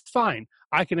goes, it's fine.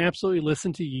 I can absolutely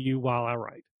listen to you while I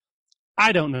write.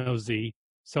 I don't know, Z.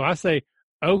 So I say,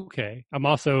 okay. I'm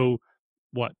also,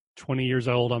 20 years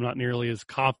old. I'm not nearly as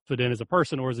confident as a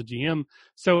person or as a GM.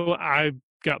 So I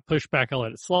got pushback. I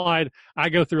let it slide. I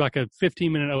go through a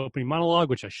 15-minute opening monologue,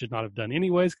 which I should not have done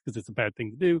anyways because it's a bad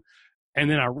thing to do. And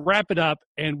then I wrap it up,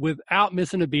 and without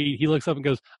missing a beat, he looks up and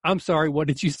goes, I'm sorry, what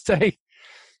did you say?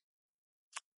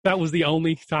 That was the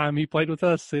only time he played with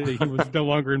us. He was no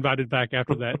longer invited back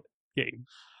after that game.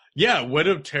 Yeah, what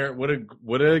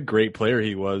a great player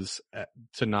he was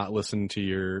to not listen to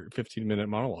your 15-minute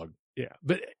monologue. Yeah,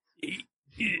 but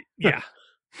yeah.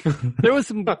 There was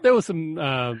some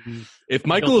if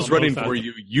Michael's running for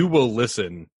you, you will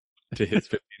listen to his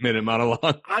 15-minute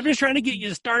monologue. I'm just trying to get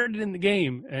you started in the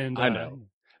game. And I know.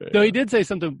 Though he did say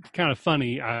something kind of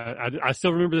funny. I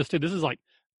still remember this too. This is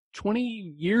 20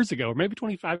 years ago, or maybe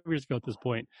 25 years ago at this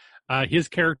point. His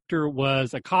character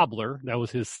was a cobbler. That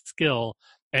was his skill.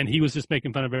 And he was just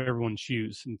making fun of everyone's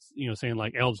shoes and, saying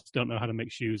elves don't know how to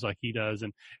make shoes like he does.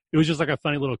 And it was just a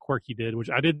funny little quirk he did, which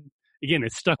I did. Again,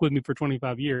 it stuck with me for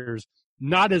 25 years.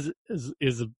 Not as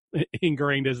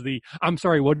ingrained as the, I'm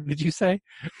sorry, what did you say?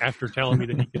 After telling me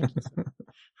that he could.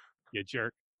 You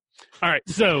jerk. All right.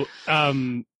 So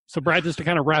Brad, just to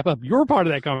kind of wrap up your part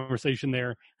of that conversation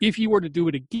there, if you were to do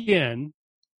it again,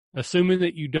 assuming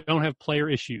that you don't have player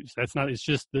issues, it's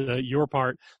just your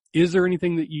part. Is there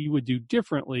anything that you would do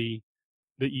differently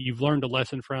that you've learned a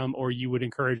lesson from, or you would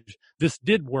encourage, this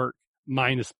did work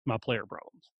minus my player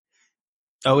problems?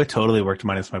 Oh, it totally worked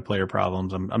minus my player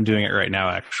problems. I'm doing it right now,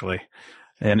 actually.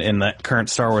 And in that current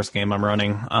Star Wars game I'm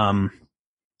running,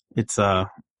 it's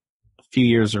a few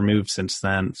years removed since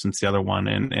the other one.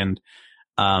 And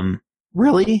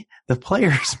really the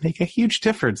players make a huge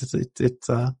difference.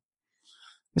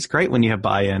 It's great when you have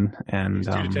buy-in and,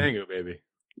 tango, baby.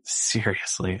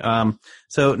 Seriously.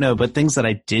 So no, but things that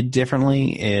I did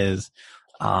differently is,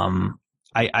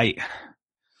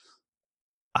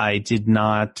 I did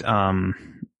not,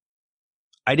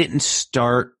 I didn't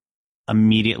start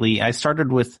immediately. I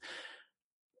started with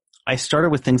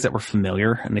things that were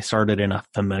familiar, and they started in a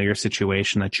familiar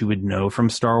situation that you would know from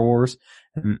Star Wars.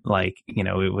 And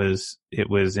it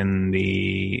was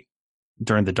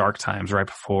during the dark times, right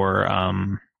before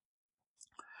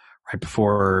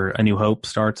A New Hope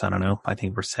starts. I don't know. I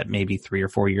think we're set maybe 3 or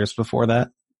 4 years before that.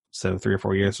 So 3 or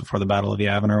 4 years before the Battle of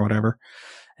Yavin or whatever.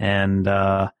 And,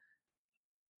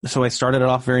 so I started it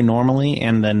off very normally,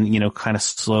 and then, kind of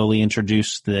slowly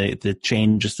introduced the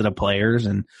changes to the players,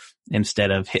 and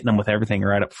instead of hitting them with everything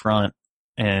right up front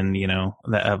and,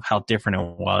 of how different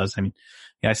it was. I mean,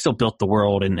 I still built the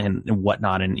world and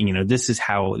whatnot. And, this is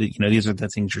how, these are the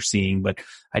things you're seeing, but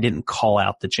I didn't call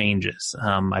out the changes.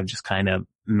 I just kind of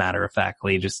matter of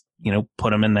factly just, put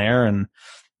them in there and,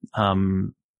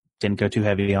 didn't go too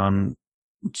heavy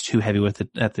with it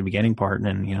at the beginning part.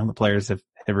 And, the players have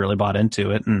have really bought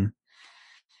into it. And,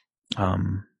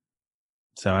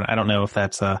 so I don't know if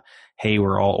that's a, hey,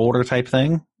 we're all older type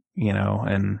thing,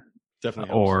 and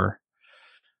Definitely helps. or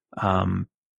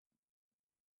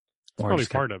probably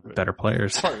just part of it. better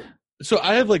players. So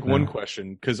I have one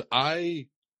question, because I'm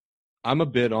a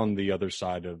bit on the other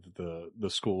side of the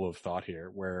school of thought here,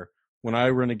 where when I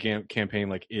run a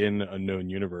campaign in a known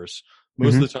universe,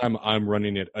 most of the time I'm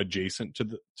running it adjacent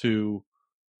to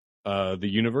the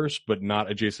universe, but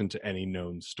not adjacent to any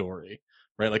known story,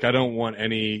 right? I don't want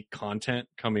any content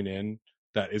coming in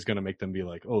that is going to make them be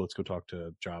like, oh, let's go talk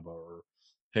to Jabba, or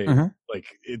hey,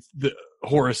 it's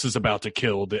Horus is about to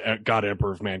kill the God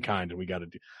Emperor of mankind, and we got to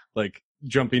do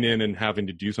jumping in and having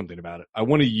to do something about it. I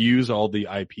want to use all the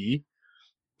IP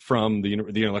from the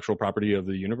intellectual property of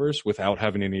the universe without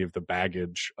having any of the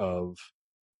baggage of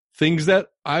things that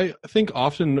I think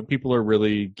often people are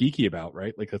really geeky about,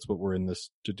 right? That's what we're in this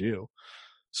to do.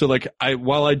 So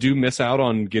while I do miss out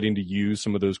on getting to use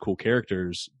some of those cool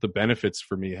characters, the benefits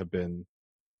for me have been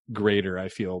greater, I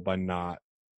feel, by not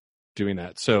doing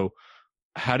that. So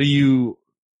how do you,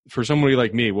 for somebody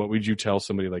like me, what would you tell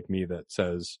somebody like me that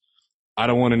says, I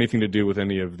don't want anything to do with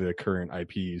any of the current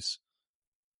IPs?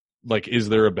 Is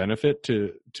there a benefit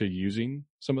to using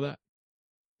some of that?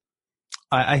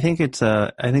 I think there's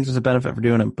a benefit for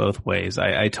doing it both ways.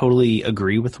 I totally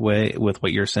agree with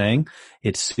what you're saying.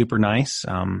 It's super nice.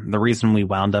 The reason we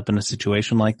wound up in a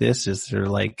situation like this is they're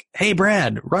like, hey,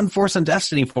 Brad, run Force and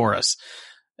Destiny for us.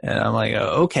 And I'm like,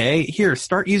 okay, here,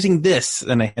 start using this.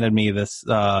 And they handed me this,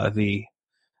 the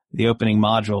opening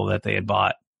module that they had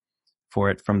bought for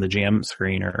it from the GM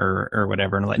screen or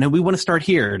whatever. And I'm like, no, we want to start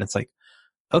here. And it's like,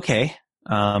 okay.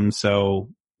 So,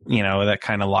 that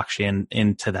kind of locks you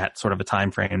into that sort of a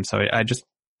time frame. So I just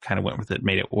kind of went with it,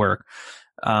 made it work.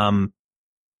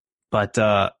 But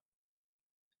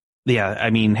yeah, I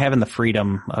mean, having the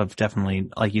freedom of definitely,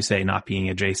 like you say, not being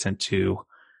adjacent to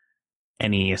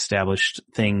any established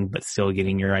thing, but still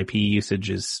getting your IP usage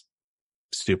is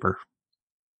super.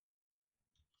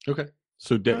 Okay.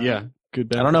 So yeah, good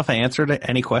benefit. I don't know if I answered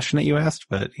any question that you asked,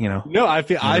 but No, I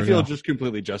feel just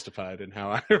completely justified in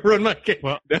how I run my game.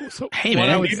 Well, so hey what man,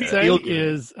 I would say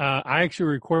is I actually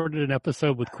recorded an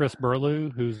episode with Chris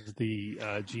Burlew, who's the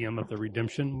GM of the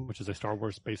Redemption, which is a Star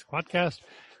Wars based podcast.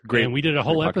 Great. And we did a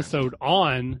whole episode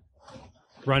on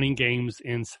running games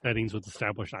in settings with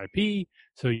established IP.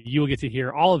 So you'll get to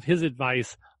hear all of his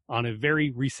advice on a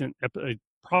very recent episode.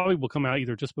 Probably will come out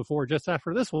either just before or just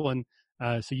after this one.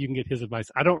 So you can get his advice.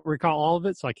 I don't recall all of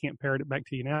it, so I can't parrot it back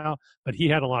to you now, but he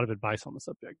had a lot of advice on the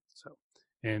subject. So,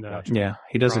 and yeah,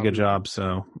 he does a good job.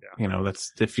 So,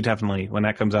 that's, if you definitely, when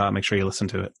that comes out, make sure you listen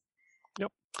to it.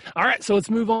 Yep. All right. So let's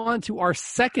move on to our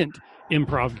second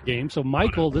improv game. So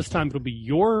Michael, this time it'll be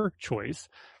your choice.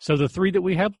 So the three that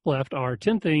we have left are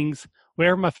 10 things,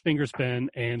 where my fingers been,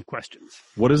 and questions.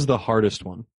 What is the hardest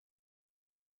one?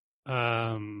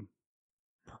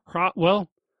 Well,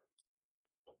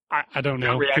 I don't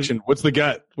know. Reaction. What's the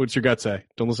gut? What's your gut say?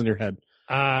 Don't listen to your head.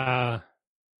 I've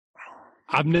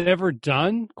never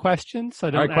done questions. So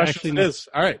I don't actually know.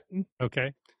 All right.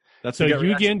 Okay. That's so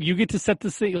you get to set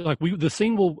the scene. The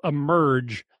scene will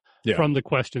emerge from the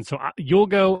question. So you'll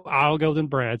go, I'll go, then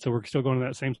Brad. So we're still going in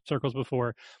that same circles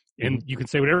before, and you can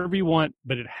say whatever you want,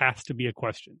 but it has to be a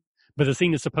question. But the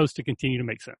scene is supposed to continue to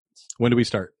make sense. When do we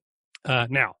start?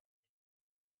 Now.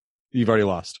 You've already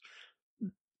lost.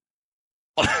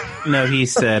 No, he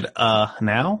said,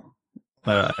 now?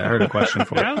 I heard a question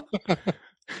for now?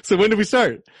 So when do we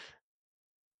start?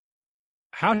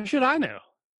 How should I know?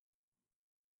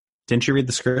 Didn't you read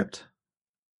the script?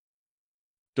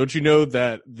 Don't you know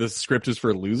that the script is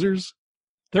for losers?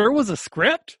 There was a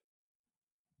script?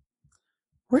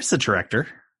 Where's the director?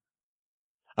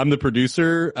 I'm the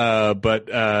producer,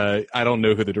 but I don't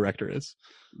know who the director is.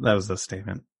 That was the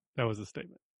statement. That was a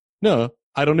statement. No,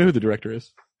 I don't know who the director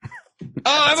is. Oh,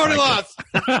 I've already lost.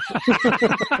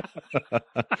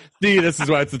 See, this is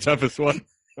why it's the toughest one.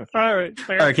 All right.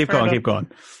 All right, keep going.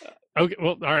 Okay,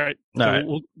 well, all right. So All right.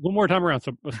 One more time around.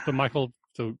 So Michael,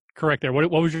 so correct there.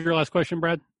 What was your last question,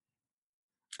 Brad?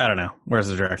 I don't know. Where's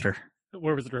the director?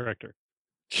 Where was the director?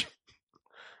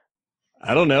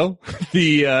 I don't know.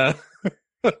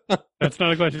 That's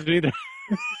not a question either.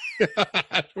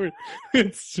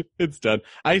 It's done.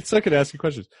 I suck at asking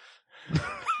questions.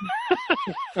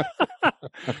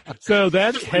 So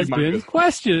that has been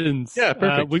questions. Yeah,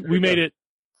 perfect. We made it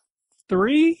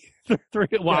three. Well,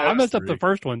 Yeah, I messed up three. the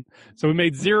first one, so we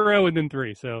made 0 and then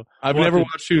 3. So I've never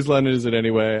watched Whose Line Is It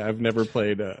Anyway. I've never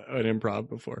played an improv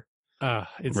before.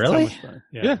 It's Really? so much fun.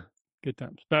 Yeah. Good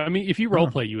times. But I mean, if you role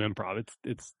play, you improv.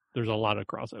 It's there's a lot of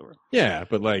crossover. Yeah,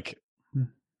 but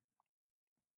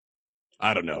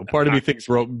I don't know. Part of me thinks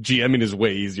GMing is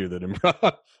way easier than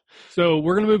improv. So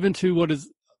we're going to move into what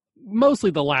is mostly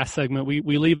the last segment. We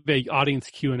leave a audience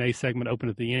Q&A segment open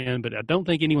at the end, but I don't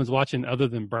think anyone's watching other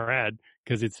than Brad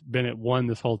because it's been at 1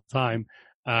 this whole time.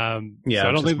 So I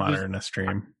don't think monitoring the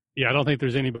stream. Yeah, I don't think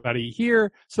there's anybody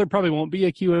here, so there probably won't be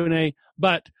a Q&A,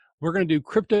 but we're going to do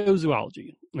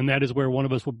cryptozoology, and that is where one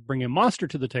of us will bring a monster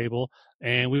to the table,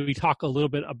 and we talk a little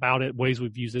bit about it, ways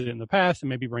we've used it in the past, and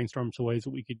maybe brainstorm some ways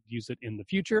that we could use it in the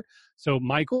future. So,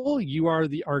 Michael, you are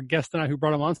our guest tonight who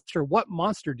brought a monster. What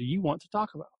monster do you want to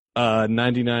talk about?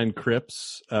 99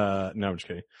 Crips. No, I'm just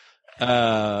kidding.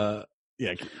 Yeah.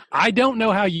 I don't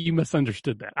know how you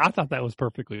misunderstood that. I thought that was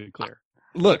perfectly clear.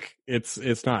 Look, it's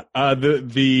not.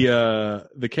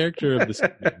 The character of this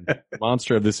evening, the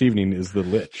monster of this evening is the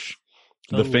Lich.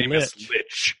 The famous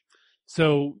Lich.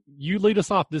 So you lead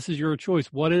us off. This is your choice.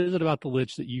 What is it about the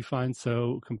Lich that you find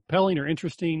so compelling or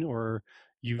interesting, or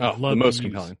you love the most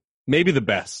compelling? Maybe the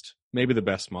best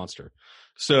monster.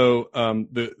 So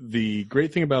the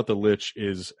great thing about the Lich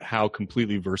is how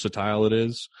completely versatile it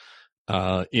is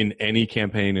in any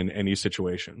campaign, in any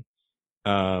situation.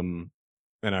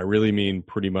 And I really mean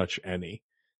pretty much any,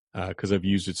 because I've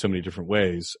used it so many different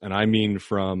ways. And I mean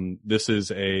from this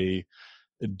is a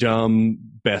dumb,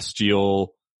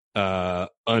 bestial,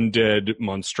 undead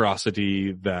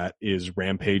monstrosity that is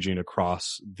rampaging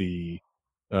across the,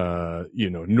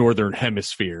 northern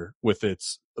hemisphere with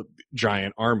its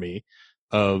giant army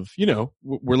of,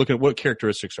 we're looking at what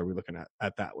characteristics are we looking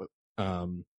at that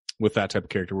with that type of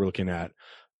character. We're looking at,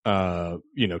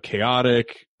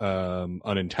 chaotic,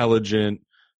 unintelligent,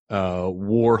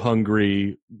 war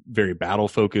hungry, very battle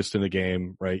focused in the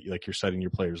game, right? Like you're setting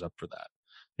your players up for that.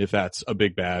 If that's a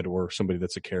big bad or somebody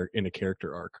that's in a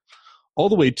character arc, all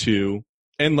the way to,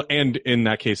 and in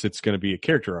that case, it's going to be a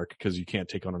character arc because you can't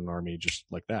take on an army just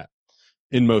like that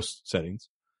in most settings.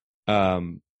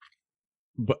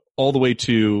 But all the way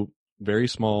to very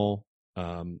small.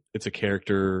 It's a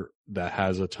character that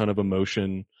has a ton of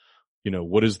emotion.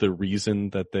 What is the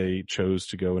reason that they chose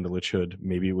to go into Lichhood?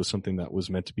 Maybe it was something that was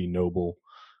meant to be noble.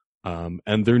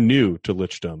 And they're new to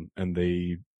Lichdom and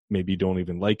they maybe don't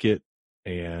even like it.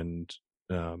 And,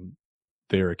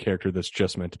 they're a character that's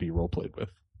just meant to be role played with.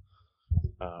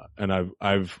 And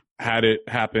I've had it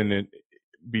happen and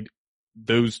be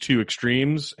those two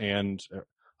extremes and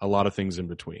a lot of things in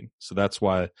between. So that's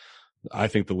why I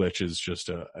think the Lich is just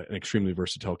an extremely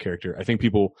versatile character. I think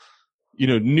people,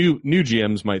 new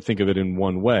GMs might think of it in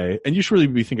one way, and you should really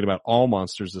be thinking about all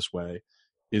monsters this way,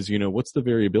 is, what's the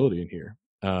variability in here,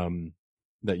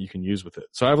 that you can use with it.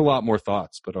 So I have a lot more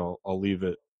thoughts, but I'll leave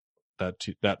it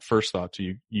that first thought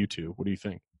to you two. What do you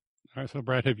think? All right. So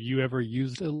Brad, have you ever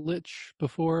used a Lich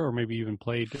before, or maybe even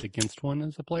played against one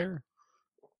as a player?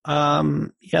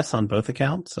 Yes, on both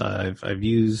accounts. I've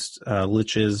used,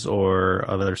 Liches or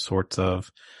other sorts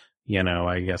of,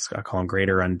 I guess I call them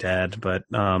greater undead, but,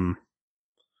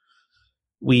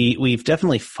 we've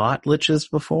definitely fought Liches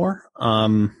before.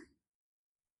 And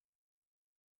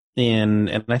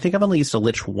I think I've only used a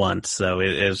Lich once, though,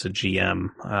 as a GM.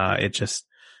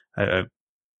 I'm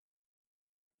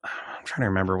trying to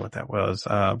remember what that was.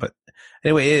 But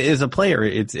anyway, as a player,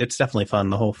 it's definitely fun.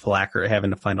 The whole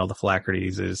having to find all the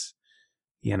Phylacrates is,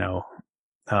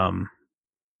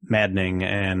 maddening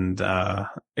and,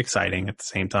 exciting at the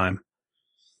same time.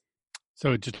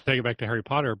 So just to take it back to Harry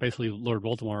Potter, basically Lord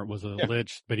Voldemort was a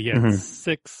Lich, but he had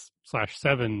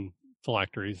 6/7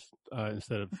 phylacteries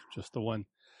instead of just the one.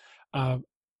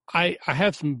 I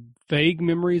have some vague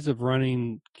memories of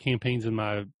running campaigns in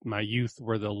my youth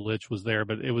where the Lich was there,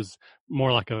 but it was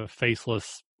more like a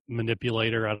faceless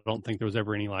manipulator. I don't think there was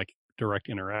ever any like direct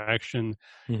interaction.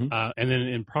 And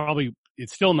then probably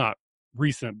it's still not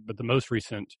recent, but the most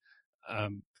recent,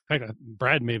 in fact,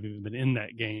 Brad may have even been in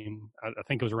that game. I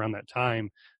think it was around that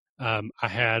time. I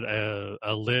had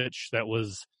a Lich that it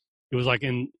was like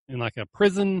in like a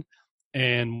prison,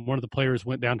 and one of the players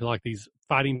went down to like these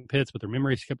fighting pits, but their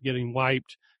memories kept getting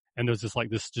wiped. And there was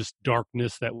this just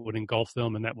darkness that would engulf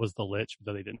them. And that was the Lich,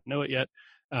 though they didn't know it yet.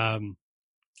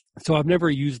 So I've never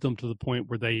used them to the point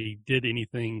where they did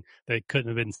anything that couldn't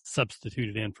have been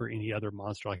substituted in for any other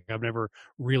monster. Like I've never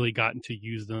really gotten to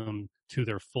use them to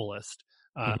their fullest.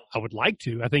 I would like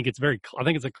to. I think it's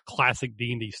a classic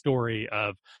D&D story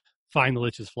of find the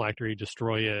Lich's phylactery,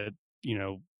 destroy it,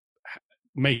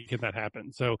 making that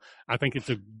happen. So I think it's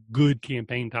a good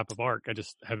campaign type of arc. I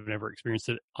just have never experienced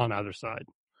it on either side.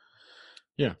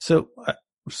 Yeah. So,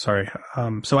 sorry.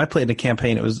 So I played a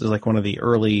campaign. It was like one of the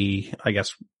early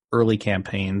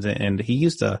campaigns, and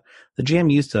the GM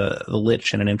used the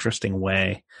Lich in an interesting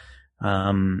way.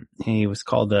 He was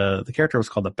called the character was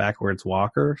called the Backwards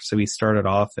Walker. So he started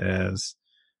off as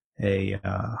an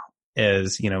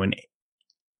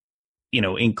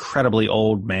incredibly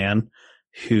old man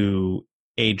who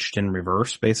aged in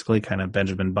reverse, basically kind of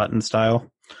Benjamin Button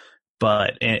style.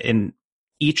 But in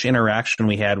each interaction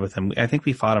we had with him, I think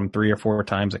we fought him 3 or 4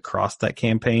 times across that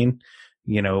campaign,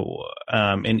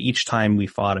 and each time we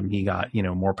fought him, he got,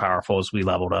 more powerful as we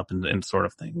leveled up and sort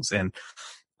of things. And,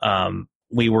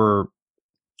 we were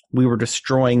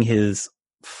destroying his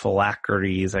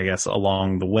phylacteries, I guess,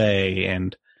 along the way.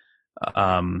 And,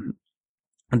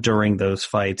 during those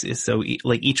fights, so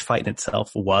like each fight in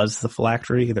itself was the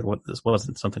phylactery. This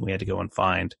wasn't something we had to go and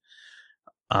find.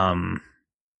 So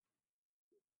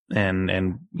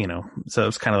it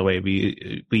was kind of the way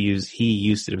he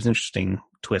used it. It was an interesting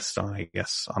twist on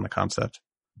the concept.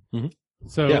 Mm-hmm.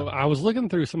 So I was looking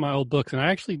through some of my old books, and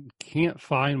I actually can't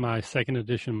find my 2nd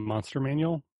edition monster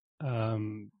manual. But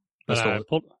I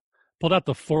pulled out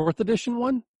the 4th edition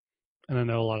one, and I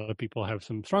know a lot of people have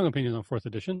some strong opinions on 4th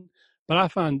edition, but I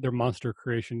find their monster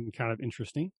creation kind of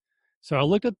interesting. So I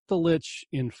looked at the Lich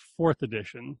in 4th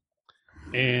edition,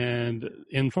 and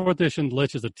in 4th edition,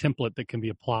 Lich is a template that can be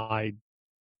applied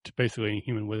to basically any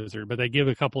human wizard, but they give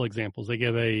a couple examples. They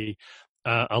give a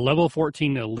level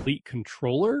 14 elite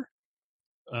controller,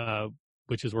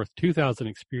 which is worth 2,000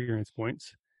 experience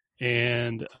points,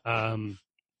 and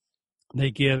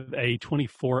they give a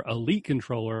 24 elite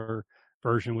controller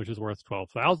version, which is worth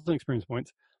 12,000 experience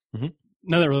points. Mm-hmm.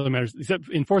 None of that really matters, except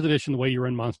in 4th edition, the way you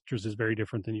run monsters is very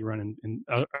different than you run in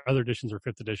other editions or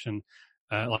 5th edition.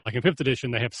 Like in 5th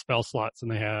edition, they have spell slots and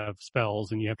they have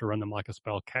spells, and you have to run them like a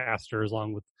spell caster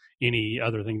along with any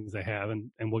other things they have,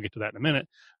 and we'll get to that in a minute.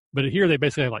 But here they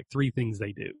basically have like 3 things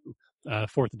they do.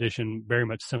 4th edition, very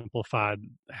much simplified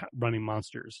running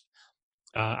monsters.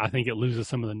 I think it loses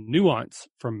some of the nuance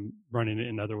from running it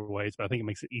in other ways, but I think it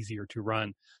makes it easier to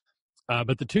run.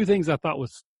 But the 3 things I thought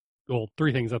was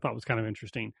kind of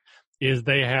interesting is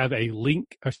they have a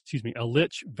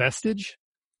Lich vestige,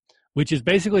 which is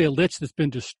basically a Lich that's been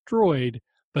destroyed,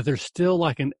 but there's still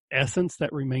like an essence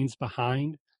that remains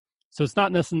behind. So it's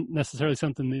not necessarily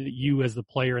something that you as the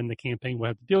player in the campaign will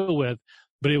have to deal with,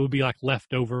 but it would be like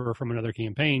left over from another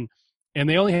campaign. And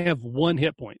they only have 1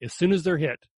 hit point. As soon as they're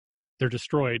hit, they're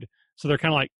destroyed. So they're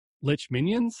kind of like Lich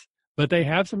minions, but they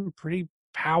have some pretty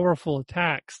powerful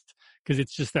attacks because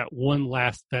it's just that one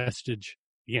last vestige.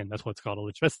 Again, that's what's called a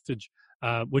Lich vestige,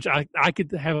 which I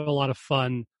could have a lot of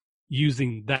fun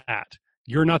using that.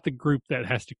 You're not the group that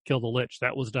has to kill the Lich.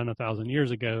 That was done 1,000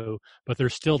 years ago, but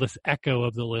there's still this echo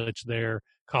of the Lich there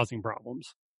causing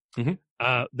problems.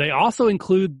 Mm-hmm. They also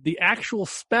include the actual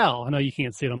spell. I know you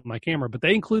can't see it on my camera, but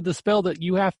they include the spell that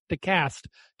you have to cast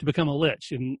to become a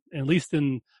Lich. And at least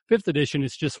in 5th edition,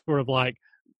 it's just sort of like,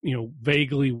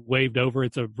 vaguely waved over.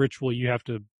 It's a ritual you have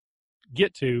to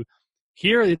get to.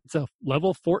 Here, it's a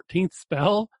level 14th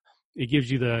spell. It gives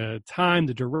you the time,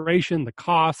 the duration, the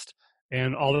cost,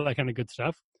 and all of that kind of good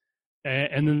stuff.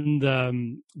 And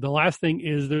then the last thing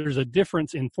is there's a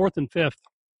difference in 4th and 5th.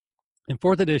 In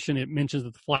 4th edition, it mentions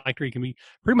that the phylactery can be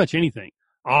pretty much anything.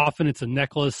 Often it's a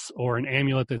necklace or an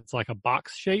amulet that's like a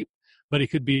box shape, but it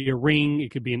could be a ring,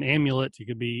 it could be an amulet, it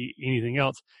could be anything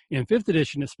else. In 5th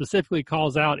edition, it specifically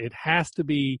calls out it has to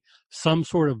be some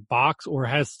sort of box or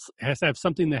has to have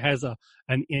something that has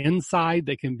an inside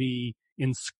that can be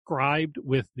inscribed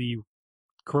with the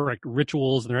correct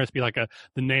rituals, and there has to be like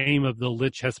the name of the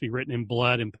Lich has to be written in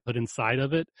blood and put inside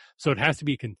of it. So it has to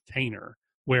be a container.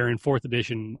 Where in 4th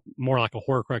edition, more like a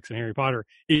Horcrux in Harry Potter,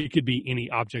 it could be any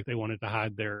object they wanted to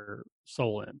hide their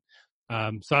soul in.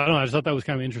 So I don't know. I just thought that was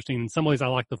kind of interesting. In some ways, I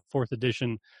like the 4th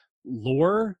edition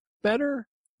lore better,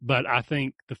 but I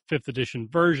think the 5th edition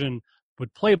version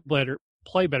would play better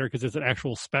because it's an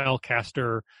actual spell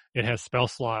caster. It has spell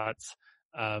slots.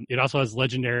 It also has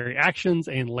legendary actions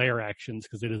and lair actions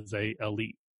because it is a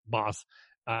elite boss.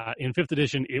 In 5th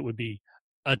edition, it would be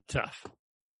a tough.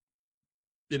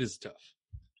 It is tough.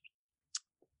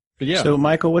 But yeah. So,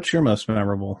 Michael, what's your most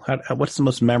memorable? What's the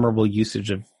most memorable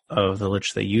usage of the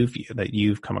Lich that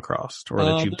you've come across or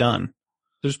that you've done?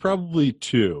 There's probably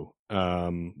 2.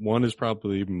 One is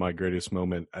probably my greatest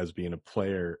moment as being a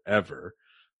player ever.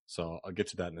 So I'll get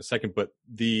to that in a second. But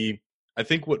I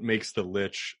think what makes the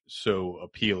Lich so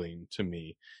appealing to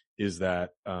me is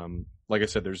that, like I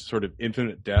said, there's sort of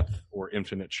infinite depth or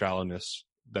infinite shallowness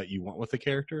that you want with a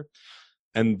character.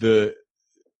 And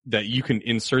that you can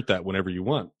insert that whenever you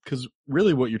want. Because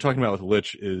really what you're talking about with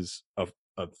Lich is a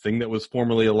thing that was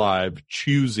formerly alive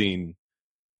choosing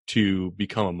to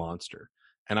become a monster.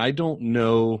 And I don't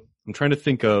know, I'm trying to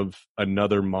think of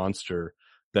another monster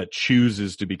that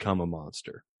chooses to become a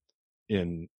monster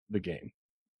in the game.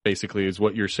 Basically, is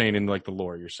what you're saying in like the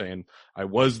lore. You're saying, I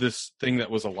was this thing that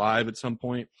was alive at some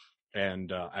point,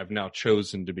 and I've now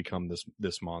chosen to become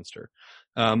this monster.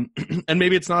 And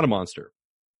maybe it's not a monster.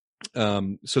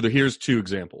 So here's two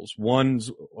examples. One's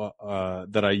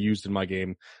that I used in my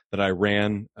game that I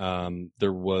ran.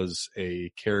 There was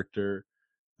a character,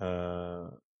 Shalia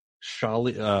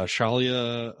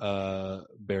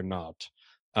Bernat,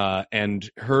 and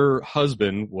her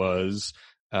husband was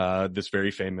this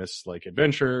very famous like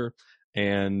adventurer,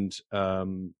 and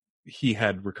he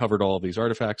had recovered all of these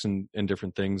artifacts and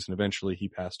different things, and eventually he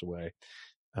passed away.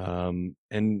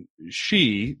 And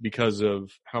she, because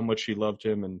of how much she loved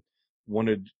him and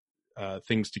wanted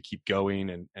things to keep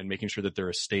going and making sure that their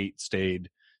estate stayed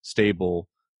stable,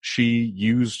 she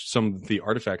used some of the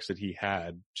artifacts that he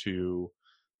had to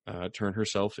turn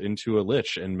herself into a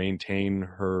lich and maintain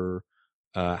her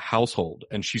household.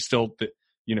 And she still,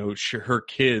 her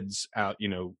kids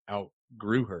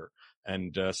outgrew her,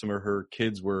 and some of her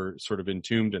kids were sort of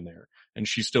entombed in there, and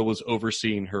she still was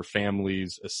overseeing her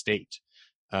family's estate.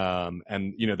 And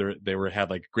they had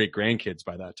like great grandkids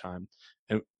by that time.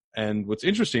 And what's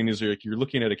interesting is you're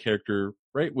looking at a character,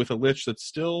 right, with a lich that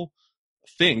still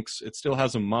thinks, it still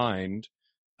has a mind,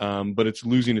 but it's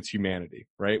losing its humanity,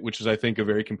 right? Which is, I think, a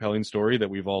very compelling story that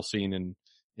we've all seen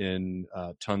in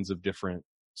tons of different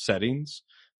settings.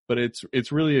 But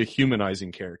it's really a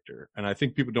humanizing character, and I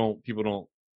think people don't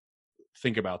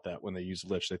think about that when they use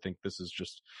lich. They think this is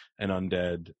just an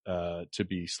undead to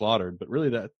be slaughtered, but really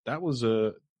that was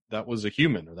a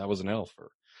human, or that was an elf,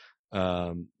 or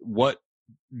what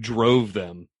drove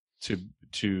them to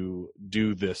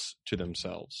do this to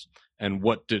themselves, and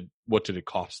what did it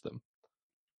cost them,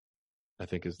 I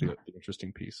think, is the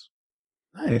interesting piece.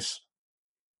 Nice.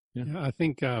 Yeah, I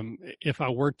think if I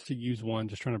were to use one,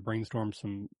 just trying to brainstorm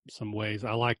some ways,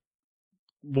 I like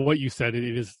what you said.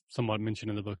 It is somewhat mentioned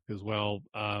in the book as well,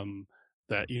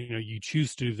 that you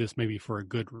choose to do this maybe for a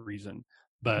good reason,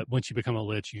 but once you become a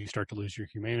lich, you start to lose your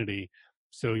humanity.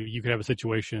 So you could have a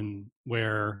situation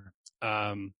where,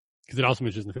 because it also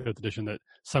mentions in the 5th edition that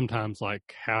sometimes like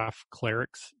half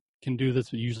clerics can do this,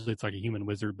 but usually it's like a human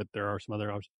wizard, but there are some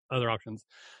other options.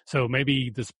 So maybe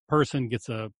this person gets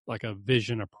a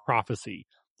vision, a prophecy,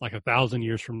 like 1,000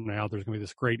 years from now, there's going to be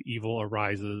this great evil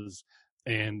arises,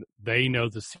 and they know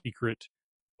the secret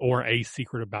or a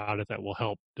secret about it that will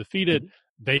help defeat it.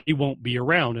 They won't be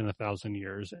around in 1,000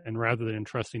 years. And rather than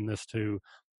entrusting this to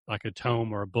like a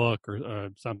tome or a book or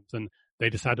something, they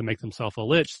decide to make themselves a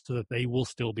lich so that they will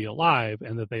still be alive,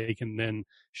 and that they can then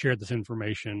share this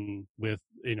information with,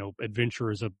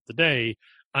 adventurers of the day.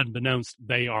 Unbeknownst,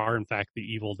 they are in fact the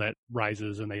evil that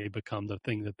rises, and they become the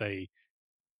thing that they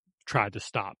tried to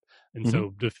stop. And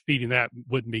so defeating that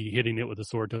wouldn't be hitting it with a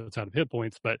sword to its out of hit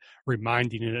points, but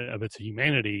reminding it of its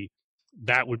humanity.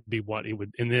 That would be what it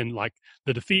would. And then like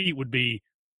the defeat would be,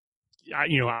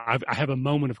 I have a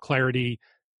moment of clarity.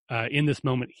 In this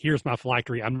moment, here's my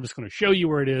phylactery. I'm just going to show you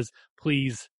where it is.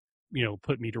 Please,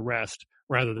 put me to rest,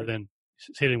 rather than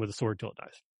hitting with a sword till it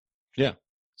dies. Yeah.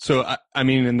 So I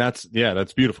mean, and that's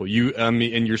beautiful.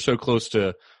 And you're so close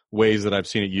to ways that I've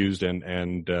seen it used,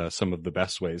 and some of the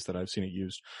best ways that I've seen it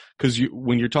used. Because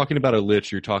when you're talking about a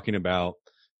lich, you're talking about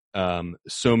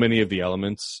so many of the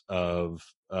elements of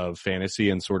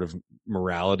fantasy and sort of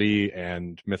morality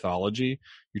and mythology.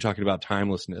 You're talking about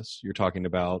timelessness. You're talking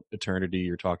about eternity.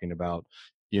 You're talking about,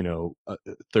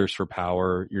 thirst for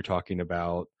power. You're talking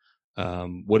about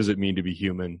what does it mean to be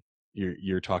human.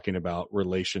 You're talking about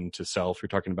relation to self. You're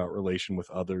talking about relation with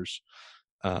others.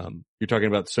 You're talking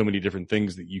about so many different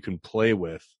things that you can play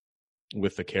with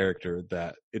the character,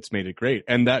 that it's made it great.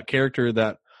 And that character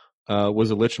that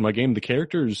was a lich in my game, the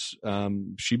characters,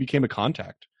 she became a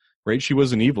contact, right? She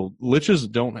wasn't evil. Liches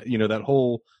don't, that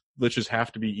whole liches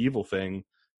have to be evil thing,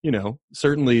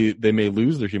 certainly they may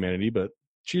lose their humanity, but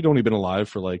she'd only been alive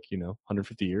for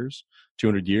 150 years,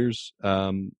 200 years.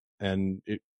 And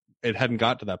it hadn't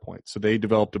got to that point. So they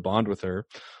developed a bond with her.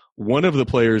 One of the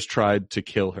players tried to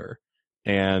kill her,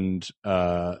 and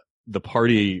the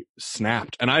party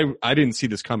snapped. And I didn't see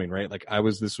this coming, right? Like I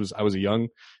was a young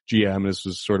GM. This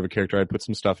was sort of a character I'd put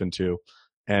some stuff into,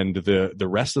 and the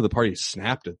rest of the party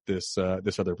snapped at this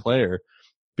other player,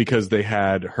 because they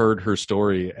had heard her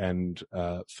story and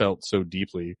felt so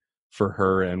deeply for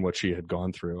her and what she had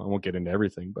gone through. I won't get into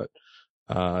everything, but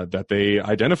that they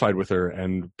identified with her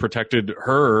and protected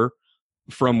her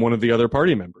from one of the other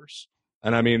party members.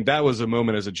 And I mean, that was a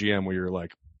moment as a GM where you're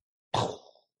like,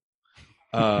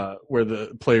 where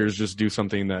the players just do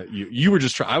something that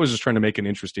I was just trying to make an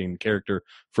interesting character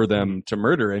for them to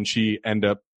murder, and she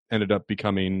ended up ended up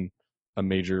becoming a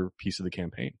major piece of the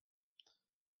campaign.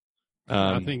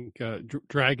 I think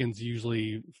dragons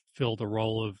usually fill the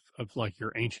role of like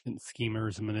your ancient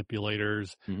schemers and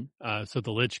manipulators. Mm-hmm. So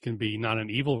the Lich can be not an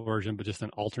evil version, but just an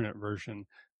alternate version.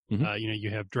 Mm-hmm. You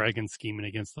have dragons scheming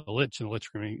against the Lich, and the Lich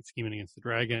scheming against the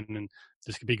dragon, and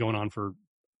this could be going on for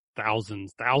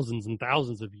thousands and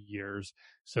thousands of years,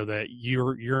 so that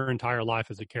your entire life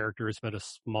as a character is but a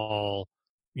small,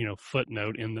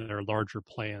 footnote in their larger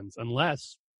plans,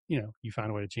 unless you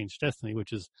find a way to change destiny,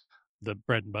 which is the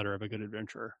bread and butter of a good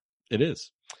adventurer. It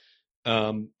is.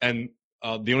 And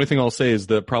the only thing I'll say is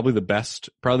that probably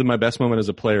my best moment as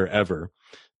a player ever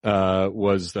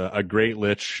was a great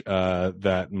Lich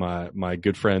that my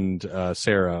good friend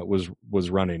Sarah was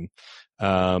running.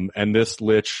 And this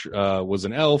Lich was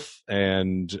an elf,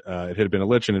 and it had been a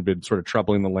Lich and had been sort of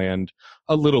troubling the land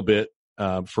a little bit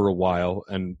for a while.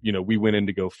 And we went in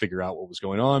to go figure out what was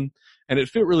going on, and it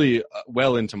fit really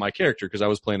well into my character because I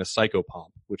was playing a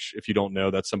psychopomp, which, if you don't know,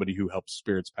 that's somebody who helps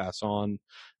spirits pass on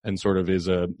and sort of is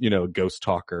a ghost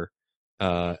talker,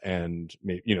 and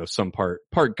some part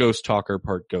ghost talker,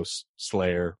 part ghost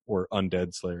slayer or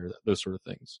undead slayer, those sort of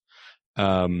things.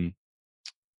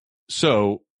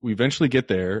 So we eventually get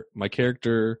there. My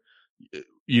character,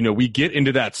 we get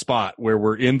into that spot where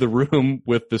we're in the room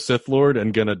with the Sith Lord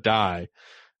and gonna die.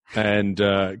 And,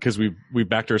 cause we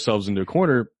backed ourselves into a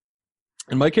corner,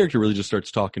 and my character really just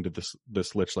starts talking to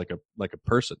this Lich like a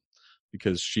person,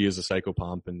 because she is a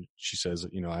psychopomp, and she says,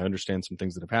 I understand some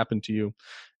things that have happened to you.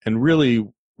 And really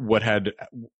what had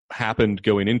happened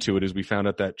going into it is we found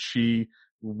out that she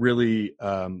really,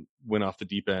 went off the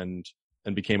deep end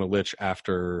and became a Lich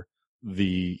after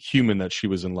the human that she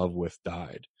was in love with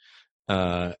died.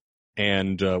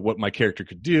 And what my character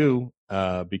could do,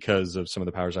 because of some of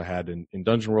the powers I had in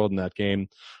Dungeon World in that game,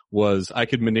 was I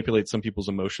could manipulate some people's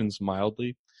emotions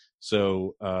mildly.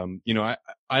 So, I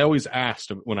always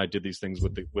asked when I did these things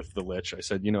with the Lich, I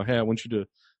said, hey, I want you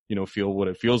to, feel what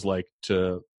it feels like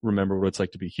to remember what it's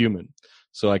like to be human.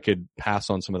 So I could pass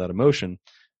on some of that emotion.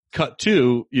 Cut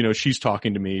to, she's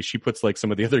talking to me. She puts like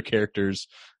some of the other characters,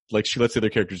 like she lets the other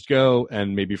characters go,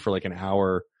 and maybe for like an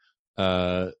hour,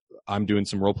 I'm doing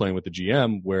some role playing with the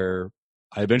GM where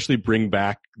I eventually bring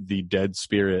back the dead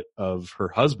spirit of her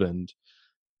husband,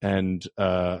 and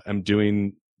I'm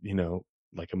doing,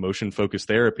 like emotion focused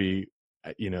therapy,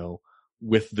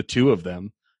 with the two of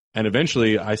them. And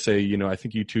eventually I say, I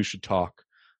think you two should talk.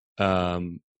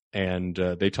 And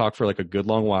they talk for like a good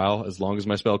long while, as long as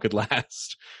my spell could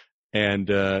last. And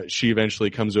she eventually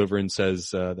comes over and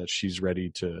says that she's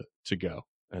ready to go,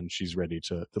 and she's ready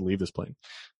to leave this plane,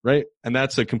 right? And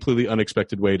that's a completely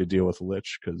unexpected way to deal with a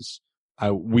Lich, because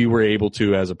we were able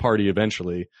to, as a party,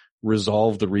 eventually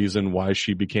resolve the reason why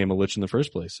she became a Lich in the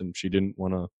first place, and she didn't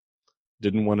want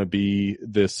to be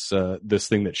this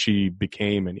thing that she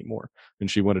became anymore,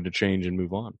 and she wanted to change and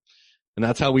move on. And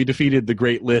that's how we defeated the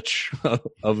great Lich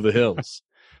of the hills.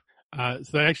 So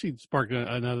that actually sparked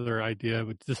another idea,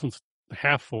 but this one's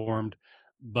half formed.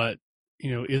 But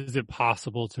is it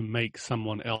possible to make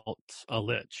someone else a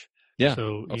Lich? Yeah,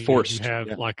 so forced. You have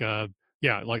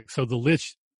so the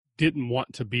Lich didn't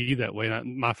want to be that way.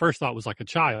 And my first thought was like a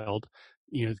child,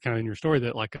 kind of in your story,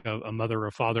 that like a mother or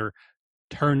a father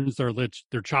turns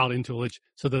their child into a Lich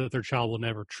so that their child will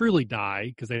never truly die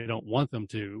because they don't want them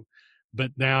to.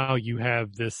 But now you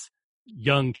have this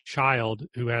young child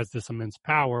who has this immense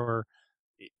power.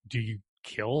 Do you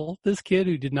kill this kid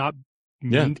who did not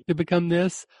mean to become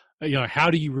this? How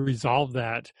do you resolve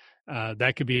that?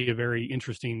 That could be a very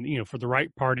interesting, for the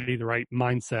right party, the right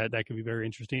mindset, that could be very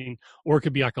interesting. Or it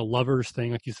could be like a lover's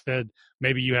thing. Like you said,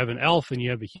 maybe you have an elf and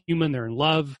you have a human, they're in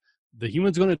love. The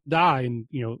human's going to die in,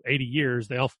 80 years.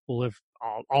 The elf will live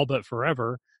all but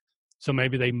forever. So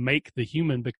maybe they make the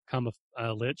human become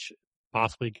a Lich,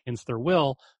 possibly against their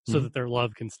will, so that their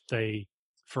love can stay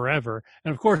forever.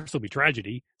 And of course, there'll be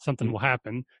tragedy. Something will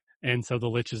happen. And so the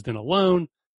Lich is then alone.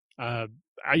 I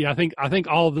think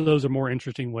all of those are more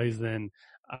interesting ways than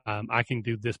I can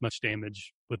do this much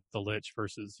damage with the Lich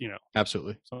versus,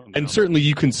 Absolutely. And certainly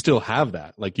you can still have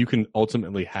that. Like, you can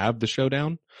ultimately have the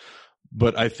showdown,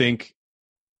 but I think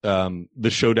the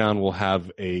showdown will have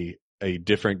a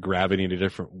different gravity and a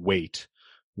different weight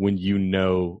when you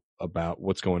know about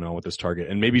what's going on with this target,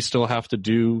 and maybe still have to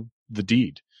do the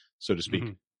deed, so to speak.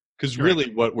 Because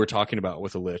really what we're talking about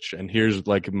with a Lich, and here's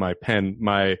like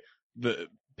the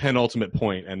penultimate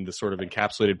point and the sort of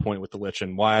encapsulated point with the Lich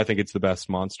and why I think it's the best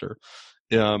monster.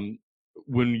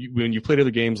 When you played other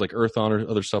games like Earthdawn or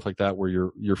other stuff like that, where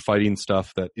you're fighting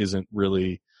stuff that isn't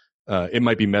really it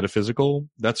might be metaphysical.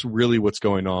 That's really what's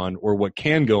going on, or what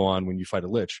can go on when you fight a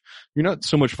lich. You're not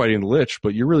so much fighting the lich,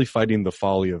 but you're really fighting the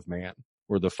folly of man,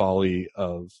 or the folly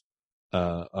of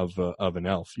an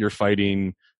elf. You're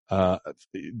fighting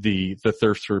the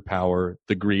thirst for power,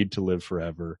 the greed to live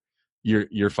forever.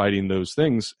 You're fighting those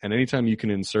things, and anytime you can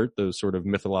insert those sort of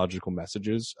mythological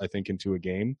messages, I think, into a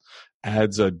game,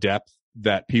 adds a depth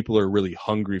that people are really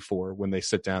hungry for when they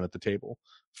sit down at the table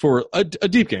for a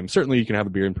deep game. Certainly, you can have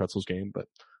a beer and pretzels game, but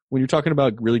when you're talking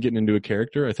about really getting into a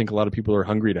character, I think a lot of people are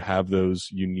hungry to have those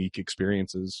unique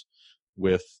experiences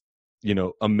with,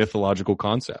 a mythological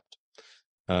concept.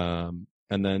 And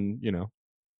then,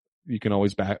 you can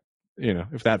always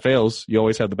if that fails, you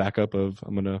always have the backup of,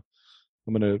 I'm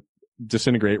gonna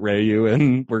disintegrate Ray you,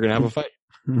 and we're gonna have a fight.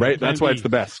 Right? That's why it's the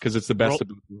best, because it's the best of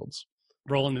both worlds.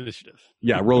 Roll initiative.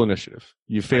 Yeah, roll initiative.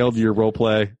 You failed your role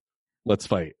play. Let's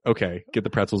fight. Okay, get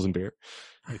the pretzels and beer.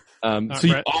 So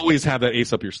you always have that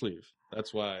ace up your sleeve.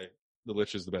 That's why the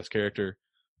Lich is the best character.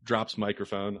 Drops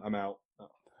microphone. I'm out. All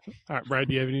right, Brad,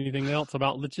 do you have anything else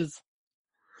about liches?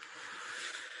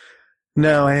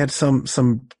 No, I had some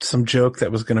joke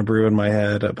that was going to brew in my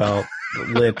head about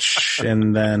Lich,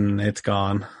 and then it's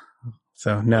gone.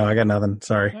 So no, I got nothing.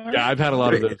 Sorry. Yeah, I've had a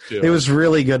lot of those too. It was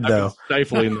really good though.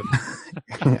 Stifling them.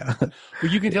 Yeah.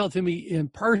 Well, you can tell it to me in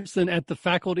person at the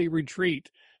faculty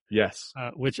retreat. Yes.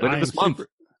 Which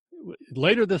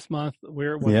Later this month.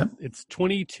 It's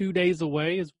 22 days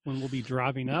away is when we'll be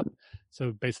driving up.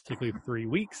 So basically 3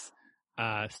 weeks.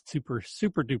 Super,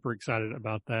 super duper excited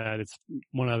about that. It's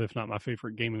one of, if not my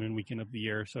favorite gaming weekend of the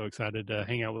year. So excited to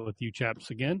hang out with you chaps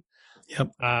again.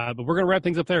 Yep. But we're going to wrap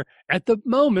things up there. At the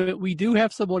moment, we do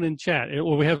have someone in chat.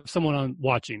 Well, we have someone on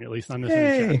watching, at least on this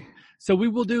in chat. So we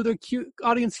will do the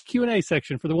audience Q&A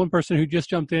section for the one person who just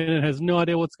jumped in and has no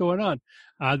idea what's going on.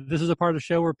 This is a part of the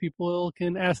show where people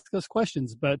can ask us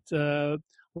questions. But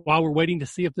while we're waiting to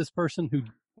see if this person who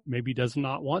maybe does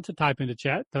not want to type into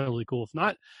chat, totally cool if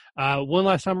not, one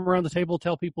last time around the table,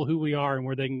 tell people who we are and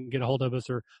where they can get a hold of us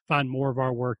or find more of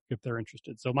our work if they're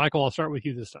interested. So Michael, I'll start with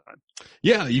you this time.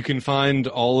 Yeah, you can find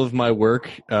all of my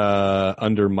work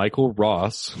under Michael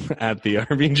Ross at the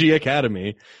RPG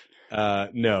Academy.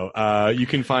 You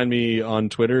can find me on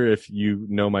Twitter if you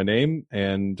know my name,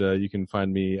 and you can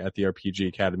find me at the RPG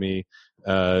Academy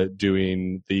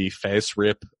doing the face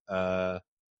rip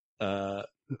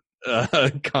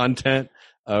content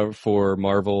for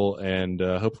Marvel, and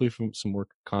hopefully some more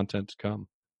content to come.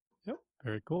 Yep,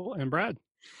 very cool. And Brad?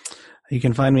 You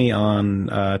can find me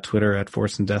on Twitter at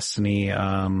Force and Destiny.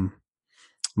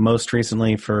 Most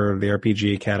recently for the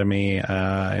RPG Academy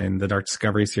in the Dark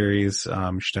Discovery series.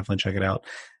 You should definitely check it out.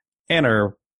 And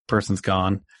our person's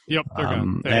gone. Yep, they're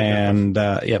gone.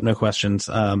 No questions.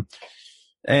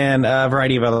 And a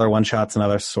variety of other one-shots and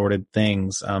other sorted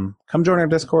things. Come join our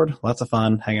Discord. Lots of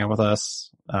fun. Hang out with us.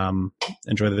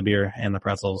 Enjoy the beer and the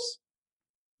pretzels.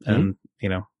 And,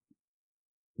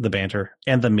 the banter.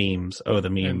 And the memes. Oh, the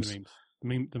memes.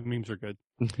 The memes are good.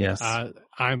 Yes. I,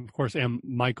 of course, am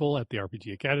Michael at the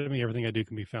RPG Academy. Everything I do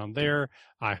can be found there.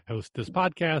 I host this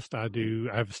podcast.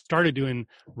 I've started doing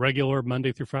regular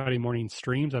Monday through Friday morning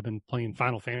streams. I've been playing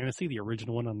Final Fantasy, the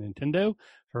original one on Nintendo,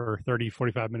 for 30,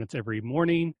 45 minutes every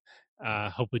morning.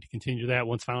 Hopefully to continue that.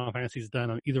 Once Final Fantasy is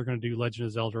done, I'm either going to do Legend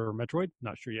of Zelda or Metroid.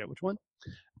 Not sure yet which one.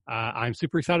 I'm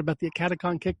super excited about the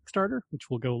Catacon Kickstarter,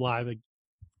 which will go live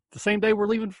the same day we're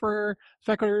leaving for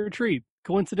faculty retreat.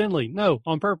 Coincidentally, no,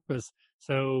 on purpose.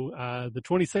 So the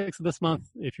 26th of this month,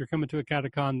 if you're coming to a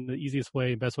Catacon, the easiest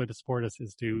way and best way to support us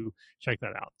is to check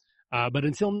that out. But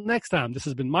until next time, this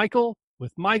has been Michael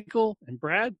with Michael and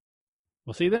Brad.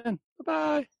 We'll see you then.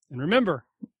 Bye-bye. And remember,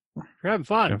 if you're having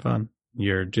fun.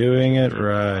 You're doing it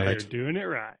right. You're doing it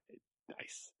right.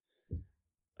 Nice.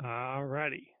 All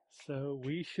righty. So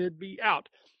we should be out.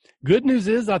 Good news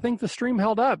is I think the stream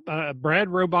held up. Brad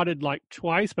roboted like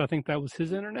twice, but I think that was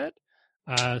his internet.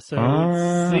 It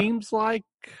seems like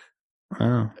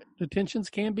Detentions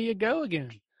can be a go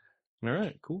again. All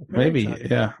right, cool. Maybe,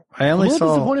 yeah. I'm a little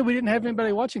disappointed we didn't have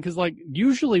anybody watching because,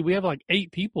 usually we have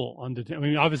 8 people on Detention. I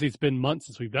mean, obviously it's been months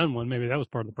since we've done one. Maybe that was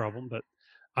part of the problem, but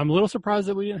I'm a little surprised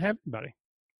that we didn't have anybody.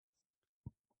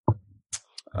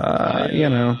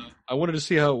 I wanted to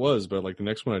see how it was, but the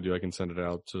next one I do, I can send it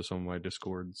out to some of my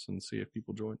Discords and see if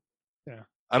people join. Yeah.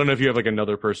 I don't know if you have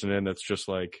another person in that's just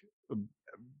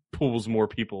pulls more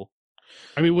people.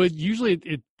 I mean,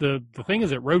 usually the thing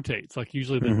is it rotates.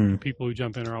 Usually the people who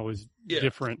jump in are always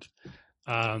different.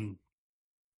 No, I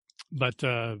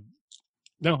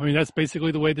mean, that's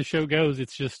basically the way the show goes.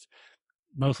 It's just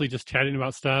mostly just chatting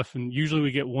about stuff. And usually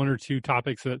we get one or two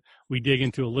topics that we dig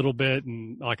into a little bit.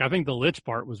 And like, I think the Lich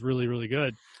part was really, really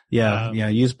good. Yeah.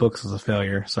 Used books was a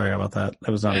failure. Sorry about that.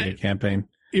 That was not a good campaign.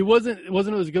 It wasn't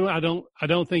as good. I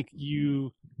don't think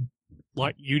you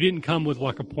didn't come with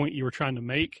like a point you were trying to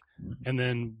make. And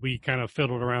then we kind of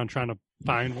fiddled around trying to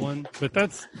find one, but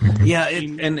that's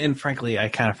and frankly, I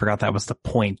kind of forgot that was the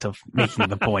point of making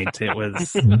the point. It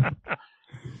was.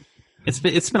 It's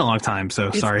been a long time,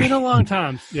 so sorry. It's been a long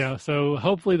time, yeah. So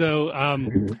hopefully, though,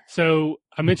 so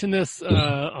I mentioned this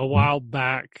a while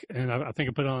back, and I think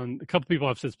I put on a couple people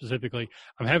I've said specifically.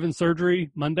 I'm having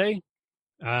surgery Monday.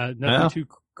 Nothing too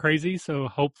crazy, so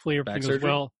hopefully everything goes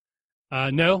well.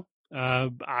 No,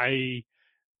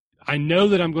 I know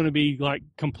that I'm going to be like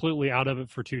completely out of it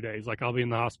for 2 days. Like I'll be in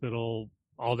the hospital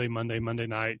all day Monday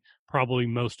night, probably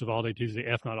most of all day Tuesday,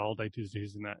 if not all day Tuesday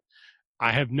and that.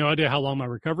 I have no idea how long my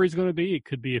recovery is going to be. It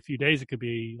could be a few days. It could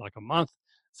be like a month.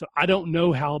 So I don't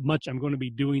know how much I'm going to be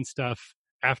doing stuff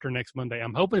after next Monday.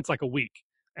 I'm hoping it's like a week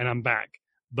and I'm back,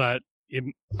 but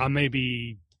I may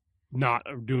be not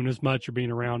doing as much or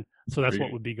being around. So that's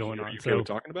what would be going on. So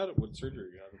talking about it, what surgery are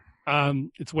you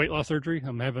having? It's weight loss surgery.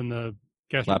 I'm having the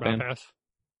gastric bypass.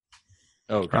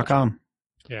 Oh, gotcha. Rock on.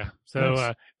 Yeah. So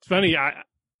it's funny.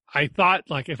 I thought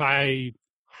like if I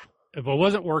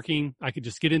wasn't working, I could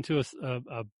just get into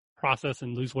a process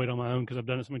and lose weight on my own because I've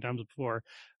done it so many times before.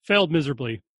 Failed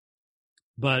miserably.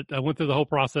 But I went through the whole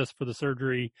process for the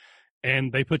surgery,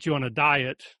 and they put you on a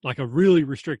diet, like a really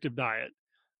restrictive diet,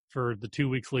 for the 2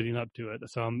 weeks leading up to it.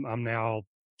 So I'm now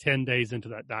 10 days into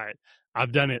that diet.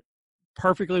 I've done it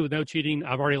perfectly with no cheating.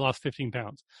 I've already lost 15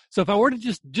 pounds. So if I were to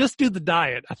just do the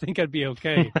diet, I think I'd be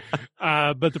okay.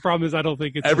 But the problem is I don't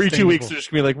think it's every 2 weeks they're just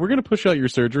gonna be like, we're going to push out your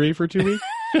surgery for 2 weeks.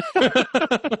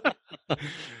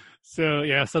 So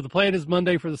the plan is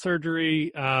Monday for the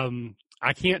surgery.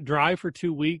 I can't drive for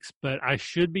 2 weeks, but I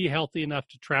should be healthy enough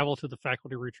to travel to the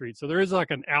faculty retreat. So there is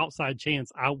like an outside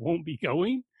chance I won't be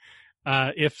going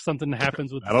if something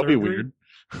happens with the surgery. That'll be weird.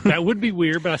 That would be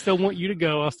weird, but I still want you to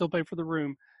go. I'll still pay for the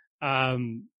room.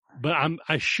 But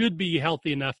I should be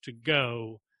healthy enough to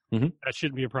go. Mm-hmm. That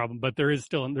shouldn't be a problem. But there's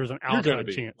an outside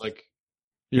chance. Like,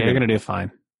 you're going to do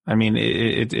fine. I mean,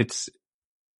 it's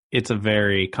a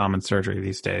very common surgery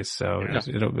these days, so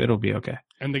it'll be okay.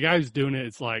 And the guy who's doing it,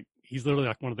 it's like he's literally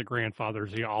like one of the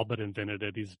grandfathers. He all but invented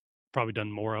it. He's probably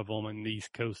done more of them on the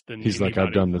East Coast than he's anybody. Like,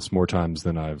 I've done this more times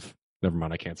than I've. Never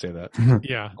mind, I can't say that.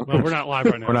 Yeah, well, we're not live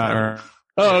right now. We're not.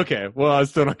 Oh, okay. Well, I'm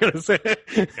still not going to say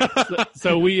it.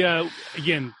 So we,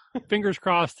 again, fingers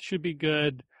crossed, should be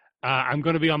good. I'm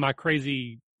going to be on my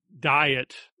crazy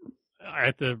diet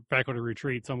at the faculty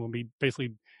retreat. So I'm going to be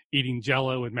basically eating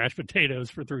Jell-O and mashed potatoes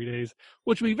for 3 days,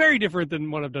 which will be very different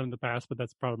than what I've done in the past, but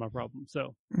that's part of my problem.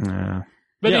 So,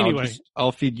 but anyway,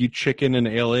 I'll feed you chicken and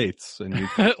ale-8s. And you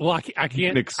well, I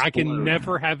can't, I can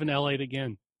never have an L8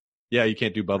 again. Yeah, you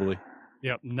can't do bubbly.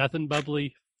 Yep. Nothing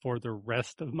bubbly for the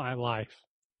rest of my life.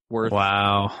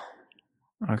 Wow.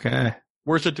 Okay.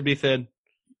 Worth it to be thin.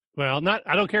 Well,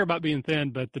 I don't care about being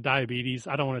thin, but the diabetes,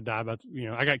 I don't want to die about,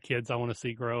 I got kids I want to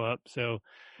see grow up. So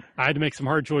I had to make some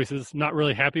hard choices. Not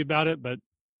really happy about it, but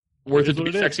worth it to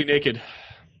be sexy naked.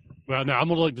 Well, no, I'm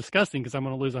going to look disgusting because I'm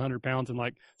going to lose 100 pounds in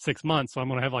like 6 months. So I'm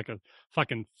going to have like a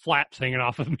fucking flaps hanging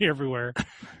off of me everywhere.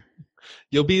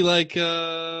 You'll be like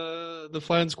the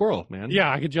flying squirrel, man.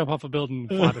 Yeah, I could jump off a building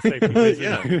and fly to safety.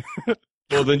 Yeah.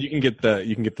 Well, then you can get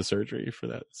the surgery for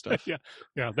that stuff.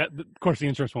 Yeah. That of course the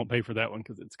insurance won't pay for that one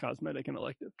because it's cosmetic and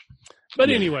elective. But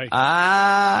anyway,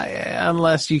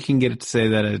 unless you can get it to say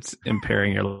that it's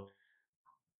impairing your.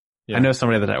 Yeah. I know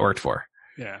somebody that worked for.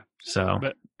 Yeah. So,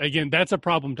 but again, that's a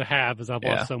problem to have, as I've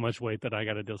lost so much weight that I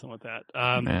got to do something with that.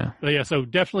 But so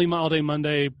definitely all day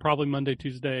Monday, probably Monday,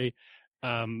 Tuesday.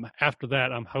 After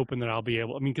that, I'm hoping that I'll be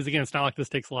able. I mean, because again, it's not like this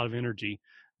takes a lot of energy.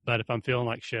 But if I'm feeling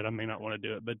like shit, I may not want to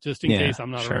do it. But just in case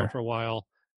I'm not around for a while,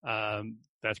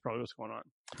 that's probably what's going on.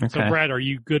 Okay. So, Brad, are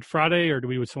you good Friday, or do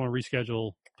we just want to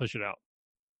reschedule, push it out?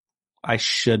 I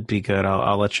should be good.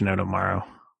 I'll let you know tomorrow.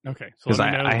 Okay. Because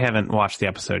I haven't watched the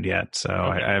episode yet, so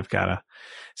okay. I've got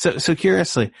to. So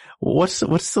curiously, what's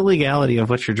the legality of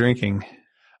what you're drinking?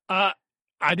 I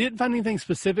didn't find anything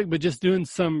specific, but just doing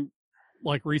some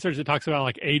like research that talks about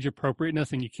like age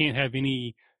appropriateness, and you can't have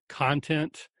any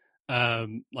content.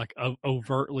 Like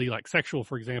overtly like sexual,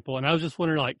 for example. And I was just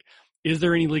wondering, like, is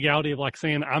there any legality of like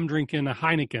saying I'm drinking a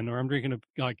Heineken or I'm drinking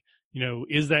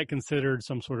is that considered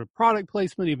some sort of product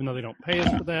placement, even though they don't pay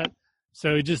us for that?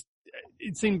 So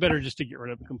it seemed better just to get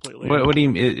rid of it completely. What do you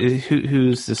mean?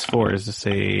 Who's this for? Is this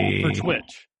a... For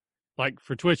Twitch. Like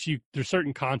for Twitch, there's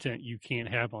certain content you can't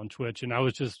have on Twitch. And I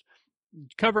was just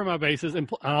covering my bases. And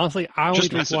honestly, I only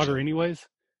drink water anyways.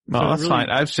 No, So that's really, fine.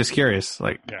 I was just curious.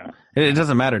 Like, yeah. it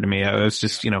doesn't matter to me. I was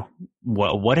just,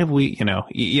 what have we, you know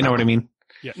what I mean?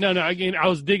 Yeah. No, again, I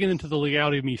was digging into the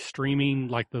legality of me streaming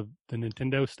like the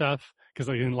Nintendo stuff. Because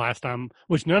last time,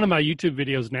 which none of my YouTube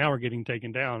videos now are getting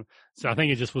taken down. So I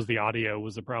think it just was the audio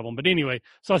was the problem. But anyway,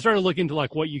 so I started looking into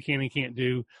like what you can and can't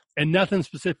do. And nothing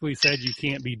specifically said you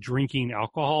can't be drinking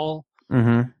alcohol.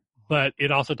 Mm-hmm. But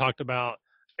it also talked about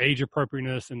age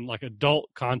appropriateness and like adult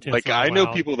content. Like I know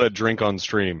people that drink on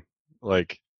stream.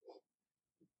 Like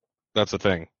that's a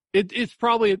thing. It's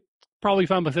probably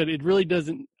fine, but I said it really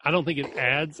doesn't. I don't think it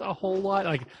adds a whole lot.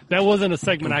 Like that wasn't a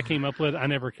segment I came up with. I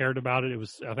never cared about it.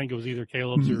 I think it was either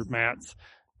Caleb's or Matt's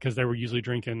because they were usually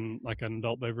drinking like an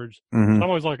adult beverage. Mm-hmm. So I'm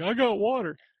always like, I got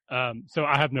water. So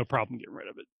I have no problem getting rid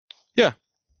of it. Yeah.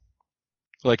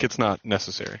 Like it's not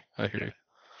necessary. I hear you.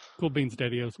 Cool beans,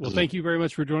 Daddios. Well, thank you very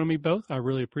much for joining me both. I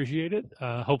really appreciate it.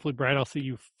 Hopefully, Brad, I'll see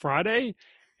you Friday.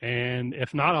 And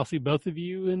if not, I'll see both of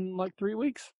you in like 3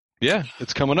 weeks. Yeah,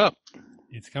 it's coming up.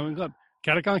 It's coming up.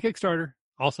 Catacon Kickstarter.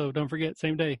 Also, don't forget,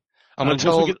 same day. I'm gonna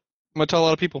tell a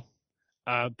lot of people.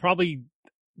 Probably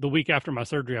the week after my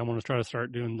surgery, I want to try to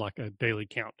start doing like a daily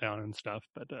countdown and stuff.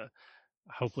 But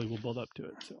hopefully, we'll build up to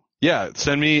it. So yeah,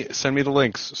 send me the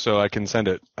links so I can send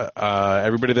it.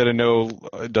 Everybody that I know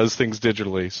does things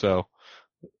digitally, so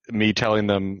me telling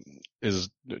them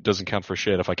doesn't count for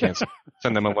shit if I can't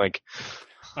send them a link.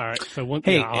 All right.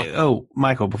 So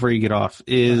Michael, before you get off,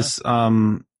 is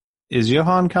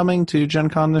Johan coming to Gen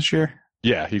Con this year?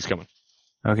 Yeah, he's coming.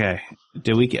 Okay.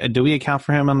 Do we account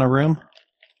for him in the room?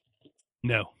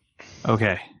 No.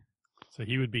 Okay. So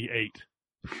he would be 8.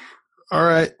 All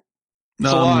right.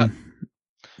 That's a lot.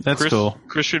 That's cool.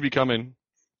 Chris should be coming.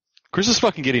 Chris is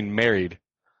fucking getting married.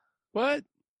 What?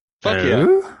 Fuck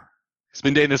yeah. He's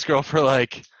been dating this girl for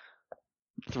like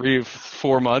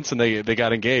 3-4 months, and they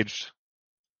got engaged.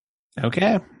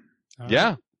 Okay.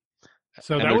 Yeah.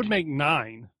 So that would make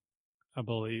 9, I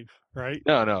believe, right?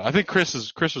 No. I think Chris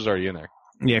was already in there.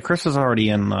 Yeah, Chris was already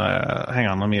in. Hang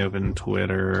on, let me open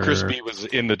Twitter. Chris B was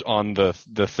on the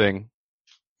thing.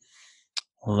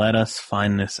 Let us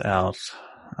find this out.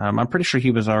 I'm pretty sure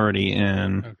he was already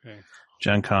in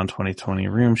Gen Con 2020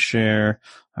 room share.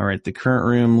 All right, the current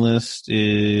room list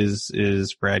is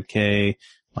Brad K,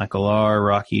 Michael R,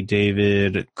 Rocky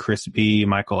David, Chris B,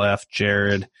 Michael F,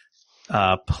 Jared,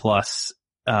 plus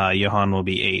Johan will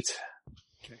be 8.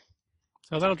 Okay.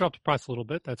 So that'll drop the price a little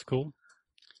bit. That's cool.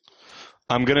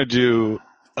 I'm going to do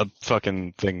a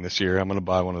fucking thing this year. I'm going to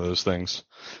buy one of those things.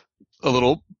 A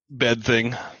little bed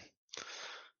thing.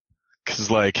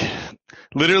 Because, like,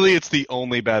 literally it's the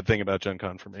only bad thing about Gen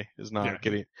Con for me, is not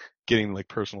getting like,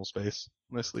 personal space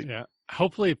when I sleep. Yeah.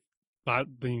 Hopefully,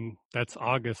 that's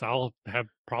August. I'll have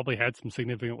probably had some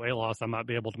significant weight loss. I might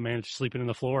be able to manage sleeping in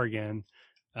the floor again.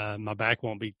 My back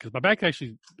won't be, because my back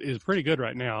actually is pretty good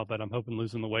right now, but I'm hoping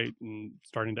losing the weight and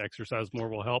starting to exercise more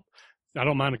will help. I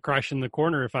don't mind a crash in the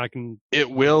corner if I can. It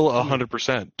will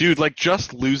 100%. Dude, like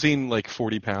just losing like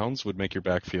 40 pounds would make your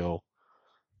back feel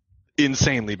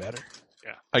insanely better.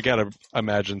 Yeah. I gotta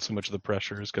imagine so much of the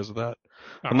pressure is because of that.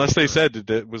 Unless they said,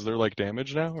 was there like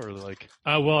damage now or like?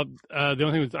 The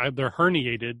only thing was they're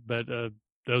herniated, but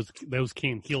those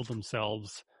can heal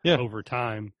themselves over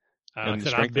time. Like I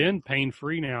said, I've been pain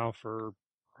free now for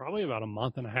probably about a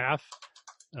month and a half.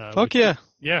 Fuck yeah.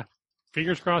 Yeah.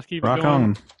 Fingers crossed, keep Rock it going.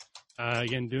 on.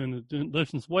 Again,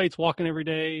 lifting some weights, walking every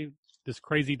day, this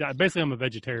crazy diet. Basically, I'm a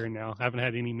vegetarian now. I haven't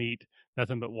had any meat,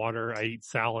 nothing but water. I eat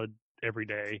salad every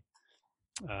day.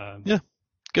 Yeah,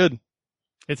 good.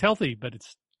 It's healthy, but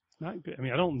it's not good. I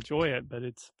mean, I don't enjoy it, but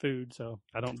it's food, so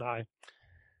I don't die.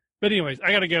 But anyways,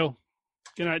 I gotta go.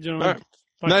 Good night, gentlemen. All right.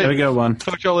 Night. Have a good one.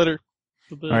 Talk to y'all later.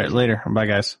 All right, later. Bye,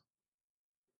 guys.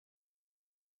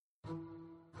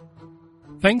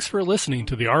 Thanks for listening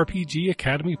to the RPG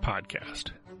Academy podcast.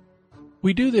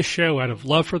 We do this show out of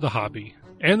love for the hobby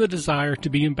and the desire to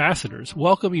be ambassadors,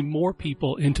 welcoming more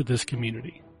people into this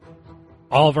community.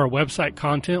 All of our website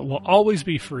content will always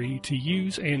be free to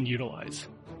use and utilize.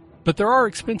 But there are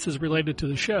expenses related to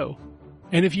the show.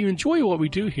 And if you enjoy what we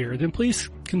do here, then please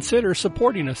consider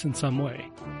supporting us in some way.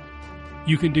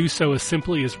 You can do so as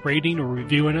simply as rating or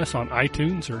reviewing us on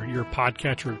iTunes or your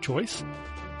podcatcher of choice.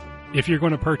 If you're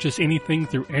going to purchase anything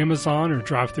through Amazon or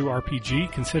DriveThruRPG,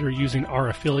 consider using our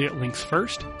affiliate links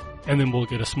first, and then we'll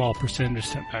get a small percentage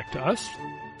sent back to us.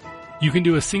 You can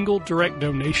do a single direct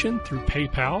donation through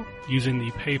PayPal using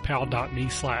the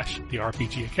paypal.me/the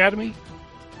RPG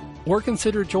or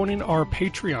consider joining our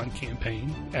Patreon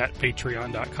campaign at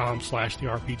patreon.com/the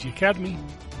RPG Academy.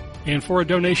 And for a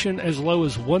donation as low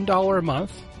as $1 a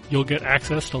month, You'll get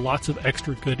access to lots of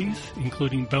extra goodies,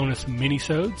 including bonus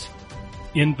minisodes,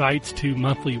 invites to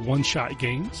monthly one-shot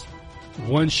games,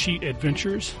 one-sheet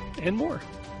adventures, and more.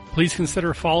 Please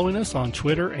consider following us on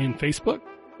Twitter and Facebook,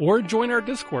 or join our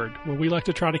Discord, where we like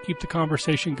to try to keep the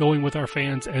conversation going with our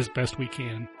fans as best we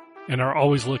can, and are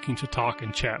always looking to talk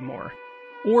and chat more.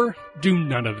 Or do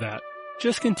none of that.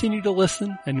 Just continue to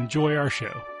listen and enjoy our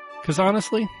show, because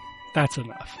honestly, that's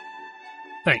enough.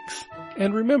 Thanks,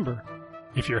 and remember,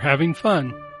 if you're having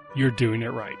fun, you're doing it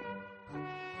right.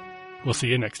 We'll see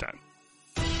you next time.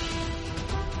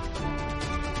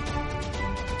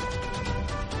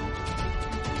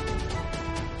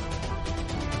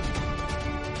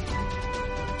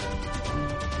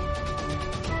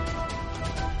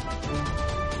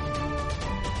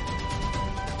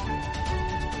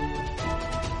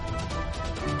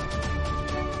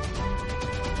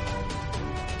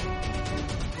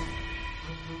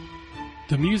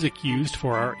 The music used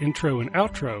for our intro and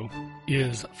outro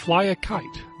is Fly a Kite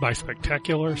by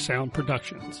Spectacular Sound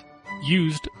Productions,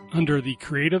 used under the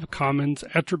Creative Commons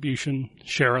Attribution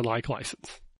Share-alike license.